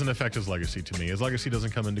 it doesn't affect his legacy to me. His legacy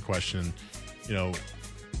doesn't come into question.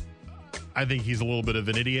 I think he's a little bit of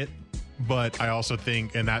an idiot, but I also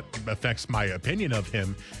think, and that affects my opinion of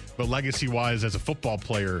him, but legacy-wise as a football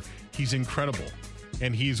player, he's incredible.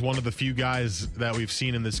 And he's one of the few guys that we've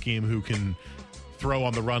seen in this game who can throw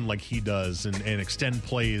on the run like he does and extend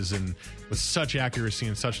plays and with such accuracy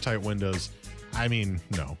and such tight windows. I mean,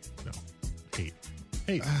 no. Hate.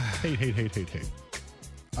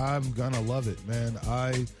 I'm gonna love it, man.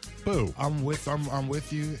 Boo. I'm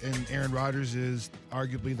with you, and Aaron Rodgers is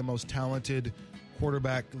arguably the most talented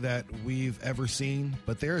quarterback that we've ever seen.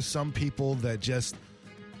 But there are some people that just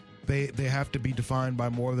they have to be defined by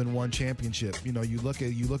more than one championship. You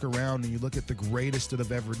look around and you look at the greatest that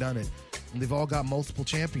have ever done it, and they've all got multiple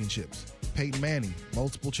championships. Peyton Manning,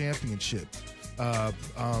 multiple championships.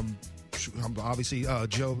 Obviously,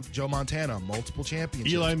 Joe Montana, multiple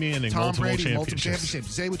championships. Eli Manning, Tom multiple Brady, championships. multiple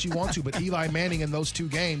championships. Say what you want to, but Eli Manning in those 2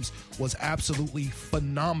 games was absolutely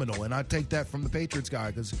phenomenal, and I take that from the Patriots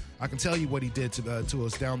guy because I can tell you what he did to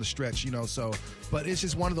us down the stretch. So, but it's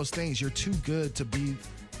just one of those things. You're too good to be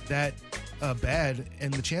that bad in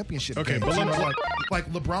the championship Okay, games. but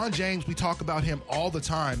like LeBron James, we talk about him all the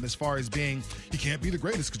time as far as being, he can't be the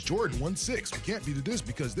greatest because Jordan won 6. We can't be this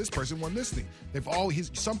because this person won this thing.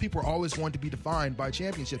 Some people are always going to be defined by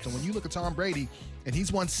championships. And when you look at Tom Brady and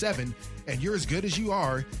he's won 7 and you're as good as you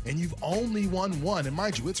are and you've only won 1, and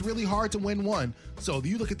mind you, it's really hard to win 1. So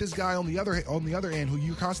you look at this guy on the other end who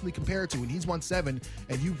you constantly compare to, and he's won 7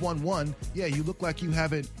 and you've won 1. Yeah, you look like you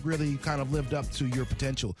haven't really kind of lived up to your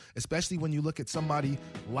potential, especially when when you look at somebody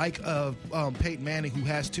like Peyton Manning, who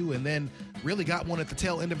has two, and then really got one at the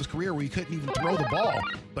tail end of his career where he couldn't even throw the ball.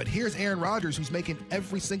 But here's Aaron Rodgers, who's making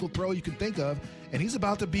every single throw you can think of, and he's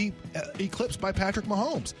about to be eclipsed by Patrick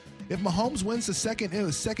Mahomes. If Mahomes wins the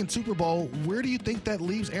second Super Bowl, where do you think that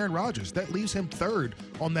leaves Aaron Rodgers? That leaves him third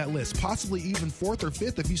on that list, possibly even fourth or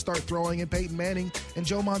fifth if you start throwing in Peyton Manning and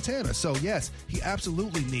Joe Montana. So, yes, he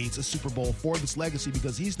absolutely needs a Super Bowl for this legacy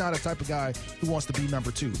because he's not a type of guy who wants to be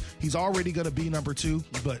number two. He's already going to be number two,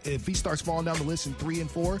 but if he starts falling down the list in 3 and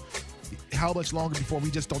 4, how much longer before we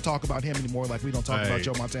just don't talk about him anymore like we don't talk about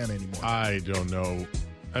Joe Montana anymore? I don't know.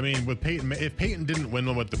 I mean, with Peyton, if Peyton didn't win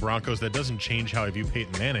one with the Broncos, that doesn't change how I view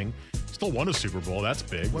Peyton Manning. Still won a Super Bowl. That's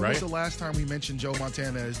big, when right? When was the last time we mentioned Joe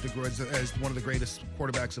Montana as one of the greatest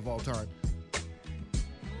quarterbacks of all time?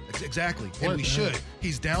 Exactly. And we should.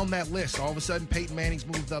 He's down that list. All of a sudden, Peyton Manning's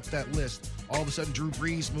moved up that list. All of a sudden, Drew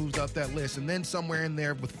Brees moved up that list. And then somewhere in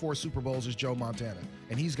there with 4 Super Bowls is Joe Montana.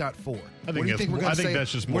 And he's got 4. I think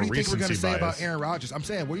that's just more recency bias. What do you think we're going to say about Aaron Rodgers? I'm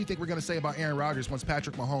saying, what do you think we're going to say about Aaron Rodgers once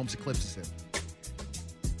Patrick Mahomes eclipses him?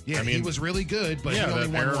 Yeah, I mean, he was really good, but he only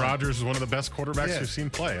won Aaron Rodgers is one of the best quarterbacks we've seen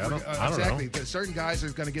play. I don't exactly. know. Certain guys are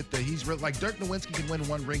going to get like Dirk Nowitzki can win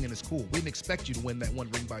 1 ring and it's cool. We didn't expect you to win that 1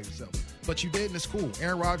 ring by yourself, but you did and it's cool.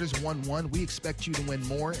 Aaron Rodgers won 1. We expect you to win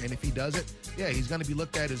more, and if he does it, he's going to be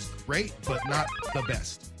looked at as great, but not the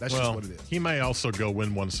best. That's just what it is. He may also go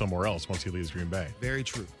win one somewhere else once he leaves Green Bay. Very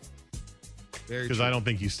true. Because I don't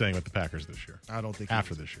think he's staying with the Packers this year. I don't think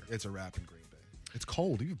after this year. It's a wrap in Green Bay. It's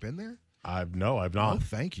cold. Have you been there? I've not. Oh,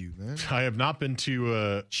 thank you, man. I have not been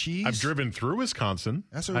to cheese. I've driven through Wisconsin.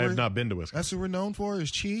 I have not been to Wisconsin. That's what we're known for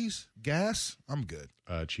is cheese, gas. I'm good.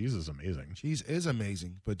 Cheese is amazing. Cheese is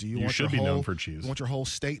amazing, but do you want should be known for cheese? You want your whole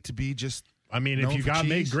state to be just? I mean, if you got to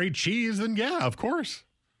make great cheese, then yeah, of course.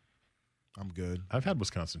 I'm good. I've had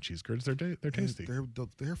Wisconsin cheese curds. They're tasty.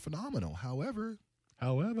 They're phenomenal. However.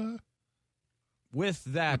 With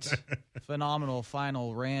that phenomenal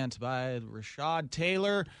final rant by Rashad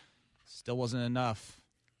Taylor, still wasn't enough.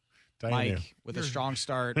 Mike, with a strong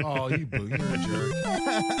start. Oh, you're a jerk.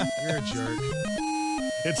 You're a jerk.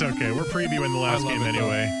 It's okay. We're previewing the last game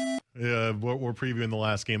anyway. We're previewing the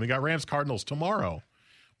last game. We got Rams-Cardinals tomorrow.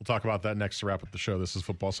 We'll talk about that next to wrap up the show. This is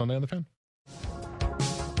Football Sunday on the Fan.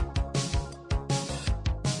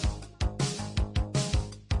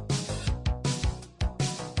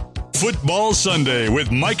 Football Sunday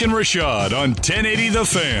with Mike and Rashad on 1080 The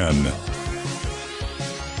Fan.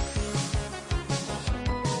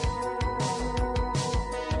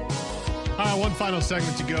 One final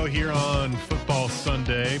segment to go here on Football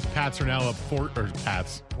Sunday. Pats are now up 4.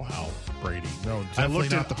 Pats. Wow, Brady. No, definitely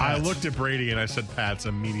not the Pats. I looked at Brady and I said Pats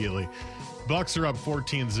immediately. Bucks are up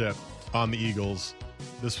 14-zip on the Eagles.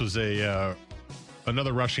 This was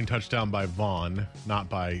another rushing touchdown by Vaughn, not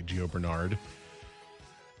by Gio Bernard.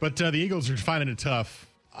 But the Eagles are finding it tough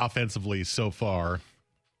offensively so far.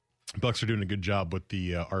 Bucks are doing a good job with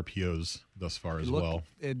the RPOs thus far as well.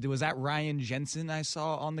 Was that Ryan Jensen I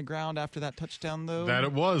saw on the ground after that touchdown, though? That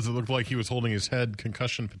it was. It looked like he was holding his head,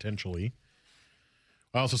 concussion potentially.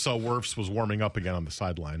 I also saw Wirfs was warming up again on the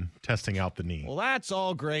sideline, testing out the knee. Well, that's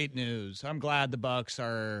all great news. I'm glad the Bucks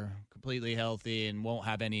are completely healthy and won't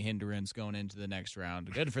have any hindrance going into the next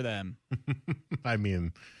round. Good for them. I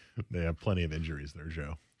mean, they have plenty of injuries there,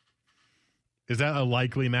 Joe. Is that a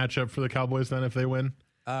likely matchup for the Cowboys then if they win?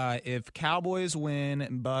 If Cowboys win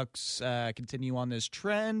and Bucks continue on this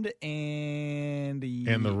trend and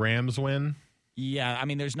the Rams win? Yeah, I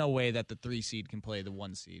mean, there's no way that the 3 seed can play the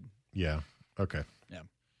 1 seed. Yeah, okay. Yeah.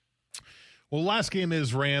 Well, last game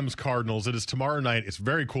is Rams-Cardinals. It is tomorrow night. It's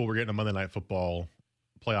very cool. We're getting a Monday Night Football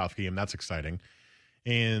playoff game. That's exciting.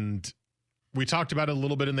 And we talked about it a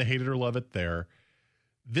little bit in the Hate It or Love It there.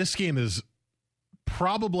 This game is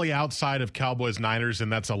probably outside of Cowboys-Niners, and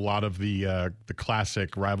that's a lot of the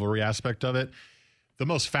classic rivalry aspect of it, the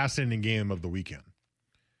most fascinating game of the weekend.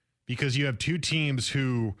 Because you have two teams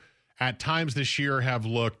who at times this year have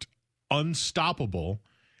looked unstoppable,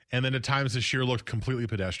 and then at times this year looked completely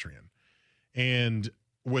pedestrian. And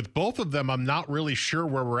with both of them, I'm not really sure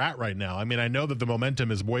where we're at right now. I mean, I know that the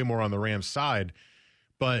momentum is way more on the Rams side,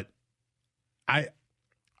 but I'm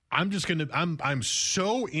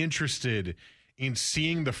so interested in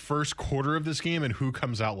seeing the first quarter of this game and who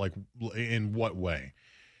comes out like in what way.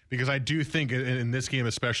 Because I do think in this game,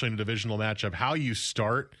 especially in a divisional matchup, how you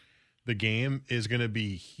start the game is going to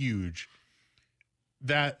be huge.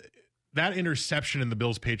 That interception in the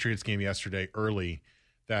Bills-Patriots game yesterday early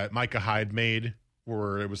that Micah Hyde made,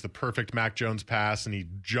 where it was the perfect Mac Jones pass and he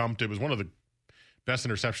jumped. It was one of the best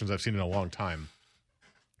interceptions I've seen in a long time.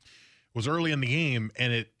 It was early in the game,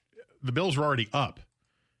 and the Bills were already up.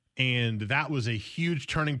 And that was a huge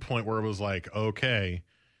turning point where it was like, okay,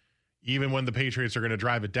 even when the Patriots are going to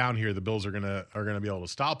drive it down here, the Bills are going to be able to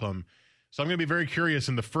stop them. So I'm going to be very curious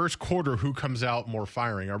in the first quarter who comes out more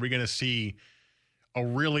firing. Are we going to see a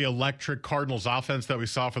really electric Cardinals offense that we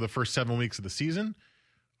saw for the first 7 weeks of the season?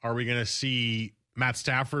 Are we going to see Matt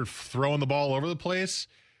Stafford throwing the ball all over the place?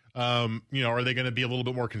 Are they going to be a little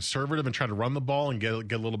bit more conservative and try to run the ball and get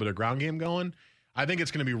a little bit of ground game going? I think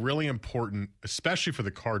it's going to be really important, especially for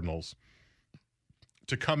the Cardinals,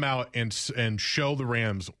 to come out and show the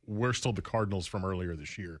Rams we're still the Cardinals from earlier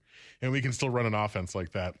this year, and we can still run an offense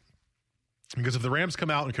like that. Because if the Rams come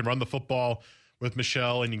out and can run the football with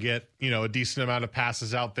Michelle and you get a decent amount of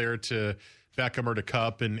passes out there to Beckham or to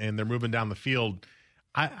Kupp and they're moving down the field,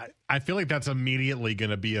 I feel like that's immediately going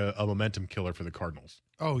to be a momentum killer for the Cardinals.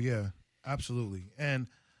 Oh, yeah, absolutely. And,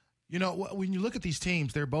 when you look at these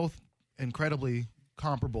teams, they're both incredibly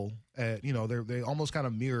comparable. They almost kind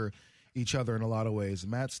of mirror each other in a lot of ways.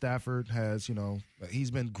 Matt Stafford has,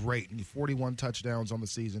 he's been great. 41 touchdowns on the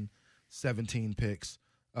season, 17 picks.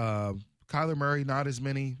 Kyler Murray, not as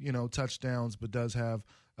many, touchdowns, but does have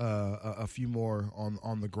a few more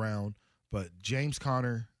on the ground. But James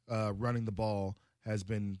Conner running the ball has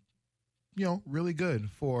been, really good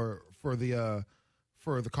for the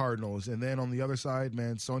Cardinals. And then on the other side,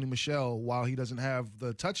 man, Sony Michel, while he doesn't have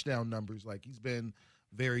the touchdown numbers, like he's been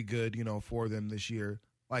very good, for them this year.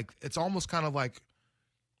 Like it's almost kind of like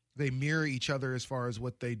they mirror each other as far as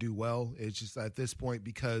what they do well. It's just at this point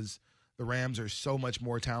because the Rams are so much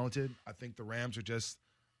more talented. I think the Rams are just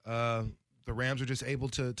able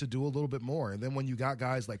to do a little bit more. And then when you got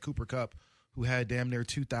guys like Cooper Kupp, who had damn near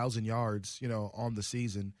 2,000 yards, on the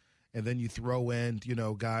season, and then you throw in,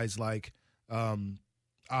 guys like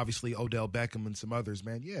obviously Odell Beckham and some others,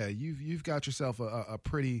 man. Yeah, you've got yourself a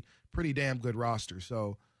pretty damn good roster.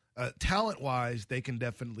 So talent-wise, they can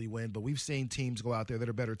definitely win. But we've seen teams go out there that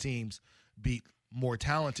are better teams beat more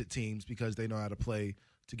talented teams because they know how to play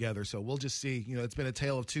together. So we'll just see. It's been a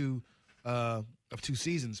tale of two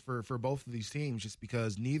seasons for both of these teams, just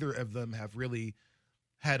because neither of them have really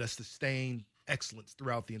had a sustained excellence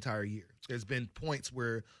throughout the entire year. There's been points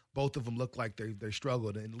where both of them look like they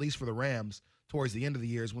struggled, and at least for the Rams, towards the end of the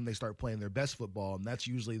year is when they start playing their best football, and that's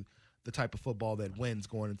usually the type of football that wins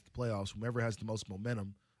going into the playoffs. Whoever has the most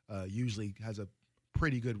momentum usually has a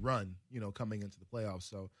pretty good run, coming into the playoffs.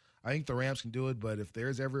 So I think the Rams can do it, but if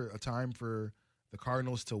there's ever a time for the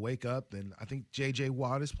Cardinals to wake up, then I think J.J.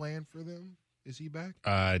 Watt is playing for them. Is he back?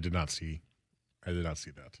 I did not see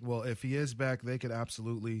that. Well, if he is back, they could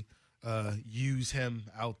absolutely use him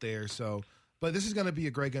out there. So, but this is going to be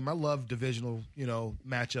a great game. I love divisional,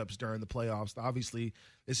 matchups during the playoffs. Obviously,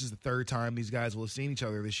 this is the third time these guys will have seen each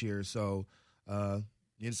other this year. So,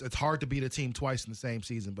 it's hard to beat a team twice in the same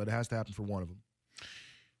season, but it has to happen for one of them.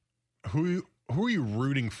 Who are you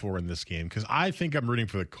rooting for in this game? Because I think I'm rooting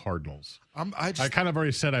for the Cardinals. I kind of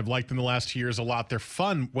already said I've liked them the last 2 years a lot. They're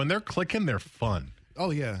fun. When they're clicking, they're fun.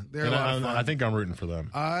 Oh, yeah. They're a lot of fun. I think I'm rooting for them.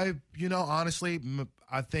 Honestly,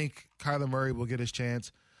 I think Kyler Murray will get his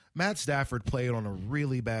chance. Matt Stafford played on a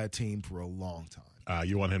really bad team for a long time.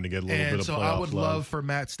 You want him to get a little bit of playoff so I would love for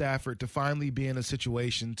Matt Stafford to finally be in a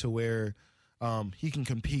situation to where he can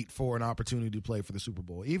compete for an opportunity to play for the Super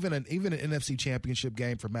Bowl. Even an NFC Championship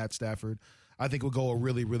game for Matt Stafford, I think will go a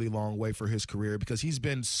really, really long way for his career because he's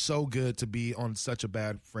been so good to be on such a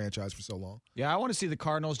bad franchise for so long. Yeah, I want to see the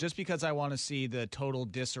Cardinals just because I want to see the total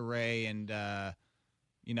disarray and,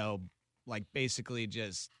 basically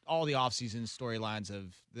just all the offseason storylines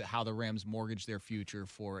of how the Rams mortgage their future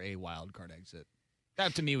for a wild card exit.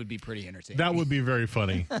 That, to me, would be pretty entertaining. That would be very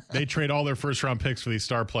funny. They trade all their first-round picks for these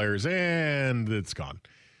star players, and it's gone.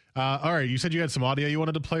 All right, you said you had some audio you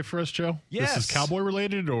wanted to play for us, Joe? Yes. This is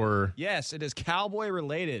Cowboy-related, or? Yes, it is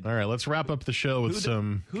Cowboy-related. All right, let's wrap up the show with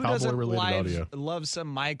some Cowboy-related audio. Who love some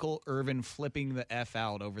Michael Irvin flipping the F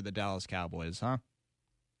out over the Dallas Cowboys, huh?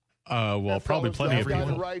 Probably plenty of people.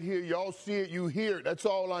 Got it right here. Y'all see it, you hear it. That's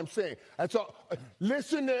all I'm saying. That's all.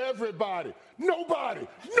 Listen to everybody.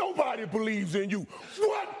 Nobody believes in you.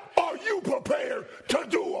 What are you prepared to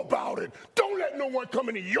do about it? Don't let no one come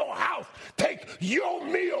into your house, take your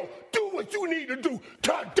meal, do what you need to do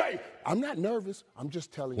today. I'm not nervous. I'm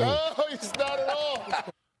just telling you. No, he's not at all.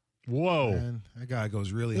 Whoa. Man, that guy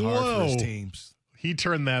goes really hard for his teams. He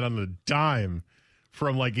turned that on the dime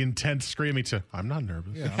from intense screaming to, I'm not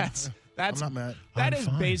nervous. Yeah, that's I'm not mad. That is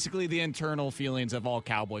basically the internal feelings of all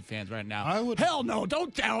Cowboy fans right now. Hell no,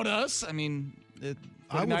 don't doubt us. I mean,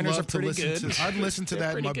 I would love to listen good. I'd listen to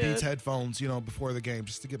that in my Beats headphones, before the game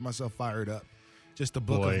just to get myself fired up. just a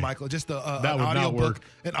book of Michael, just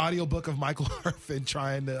an audio book of Michael Harfin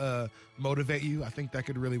trying to motivate you. I think that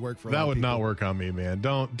could really work for a lot That of would people. not work on me, man.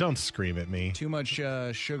 Don't scream at me. Too much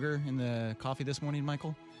sugar in the coffee this morning,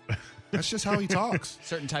 Michael? That's just how he talks.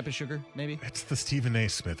 Certain type of sugar, maybe? It's the Stephen A.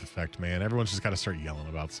 Smith effect, man. Everyone's just got to start yelling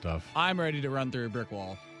about stuff. I'm ready to run through a brick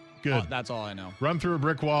wall. Good. That's all I know. Run through a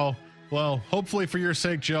brick wall. Well, hopefully for your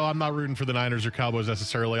sake, Joe, I'm not rooting for the Niners or Cowboys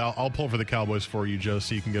necessarily. I'll pull for the Cowboys for you, Joe,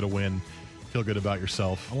 so you can get a win. Feel good about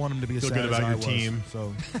yourself. I want him to be as feel sad good about as your I was, team.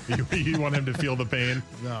 So you want him to feel the pain?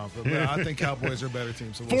 No, but I think Cowboys are a better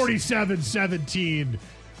team. So we'll 47-17.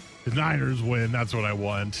 The Niners win. That's what I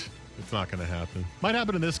want. It's not going to happen. Might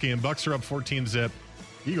happen in this game. Bucks are up 14-zip.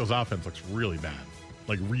 Eagles offense looks really bad.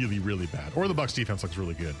 Like really, really bad. Or the Bucks defense looks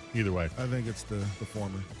really good. Either way. I think it's the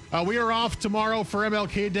former. We are off tomorrow for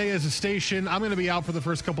MLK Day as a station. I'm going to be out for the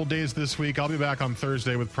first couple days this week. I'll be back on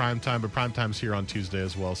Thursday with Primetime, but Primetime's here on Tuesday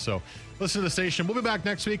as well. So listen to the station. We'll be back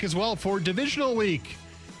next week as well for Divisional Week.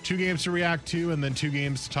 2 games to react to and then 2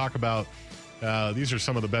 games to talk about. These are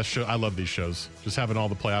some of the best shows. I love these shows. Just having all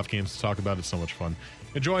the playoff games to talk about. It's so much fun.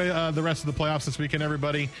 Enjoy the rest of the playoffs this weekend,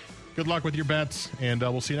 everybody. Good luck with your bets, and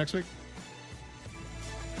we'll see you next week.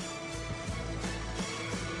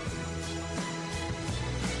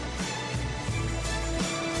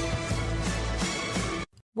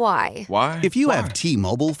 Why? Why? If you have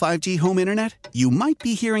T-Mobile 5G home internet, you might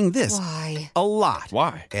be hearing this a lot.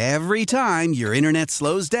 Why? Every time your internet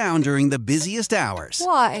slows down during the busiest hours.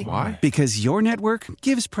 Why? Because your network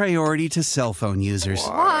gives priority to cell phone users.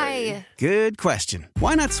 Why? Good question.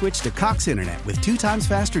 Why not switch to Cox Internet with 2 times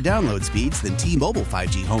faster download speeds than T-Mobile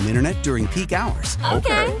 5G home internet during peak hours?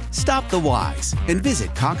 Okay. Stop the whys and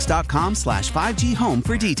visit cox.com/5G home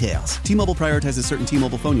for details. T-Mobile prioritizes certain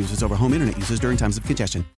T-Mobile phone users over home internet users during times of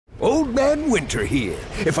congestion. Old Man Winter here.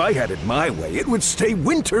 If I had it my way, it would stay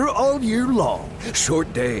winter all year long.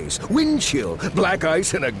 Short days, wind chill, black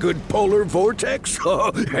ice, and a good polar vortex.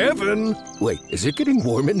 Oh, heaven. Wait, is it getting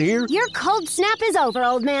warm in here? Your cold snap is over,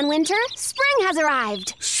 Old Man Winter. Spring has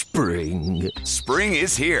arrived. Spring. Spring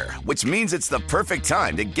is here, which means it's the perfect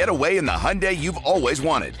time to get away in the Hyundai you've always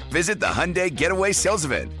wanted. Visit the Hyundai Getaway Sales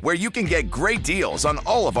Event, where you can get great deals on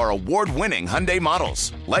all of our award-winning Hyundai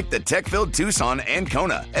models, like the tech-filled Tucson and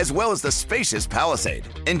Kona, as well as the spacious Palisade.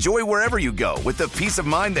 Enjoy wherever you go with the peace of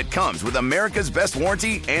mind that comes with America's best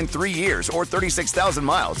warranty and 3 years or 36,000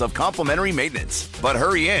 miles of complimentary maintenance. But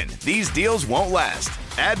hurry in, these deals won't last.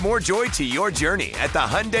 Add more joy to your journey at the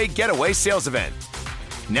Hyundai Getaway Sales Event.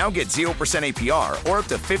 Now get 0% APR or up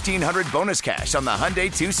to $1,500 bonus cash on the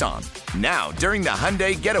Hyundai Tucson. Now, during the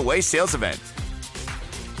Hyundai Getaway Sales Event.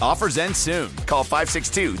 Offers end soon. Call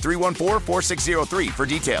 562-314-4603 for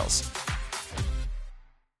details.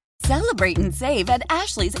 Celebrate and save at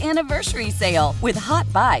Ashley's Anniversary Sale. With Hot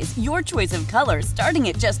Buys, your choice of colors starting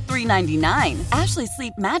at just $3.99. Ashley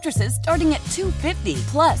Sleep mattresses starting at $2.50.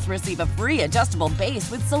 Plus, receive a free adjustable base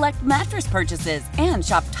with select mattress purchases. And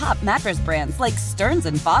shop top mattress brands like Stearns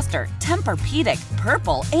 & Foster, Tempur-Pedic,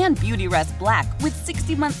 Purple, and Beautyrest Black with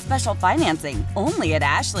 60-month special financing. Only at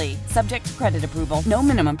Ashley. Subject to credit approval. No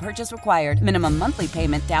minimum purchase required. Minimum monthly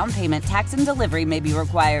payment, down payment, tax, and delivery may be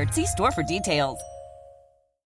required. See store for details.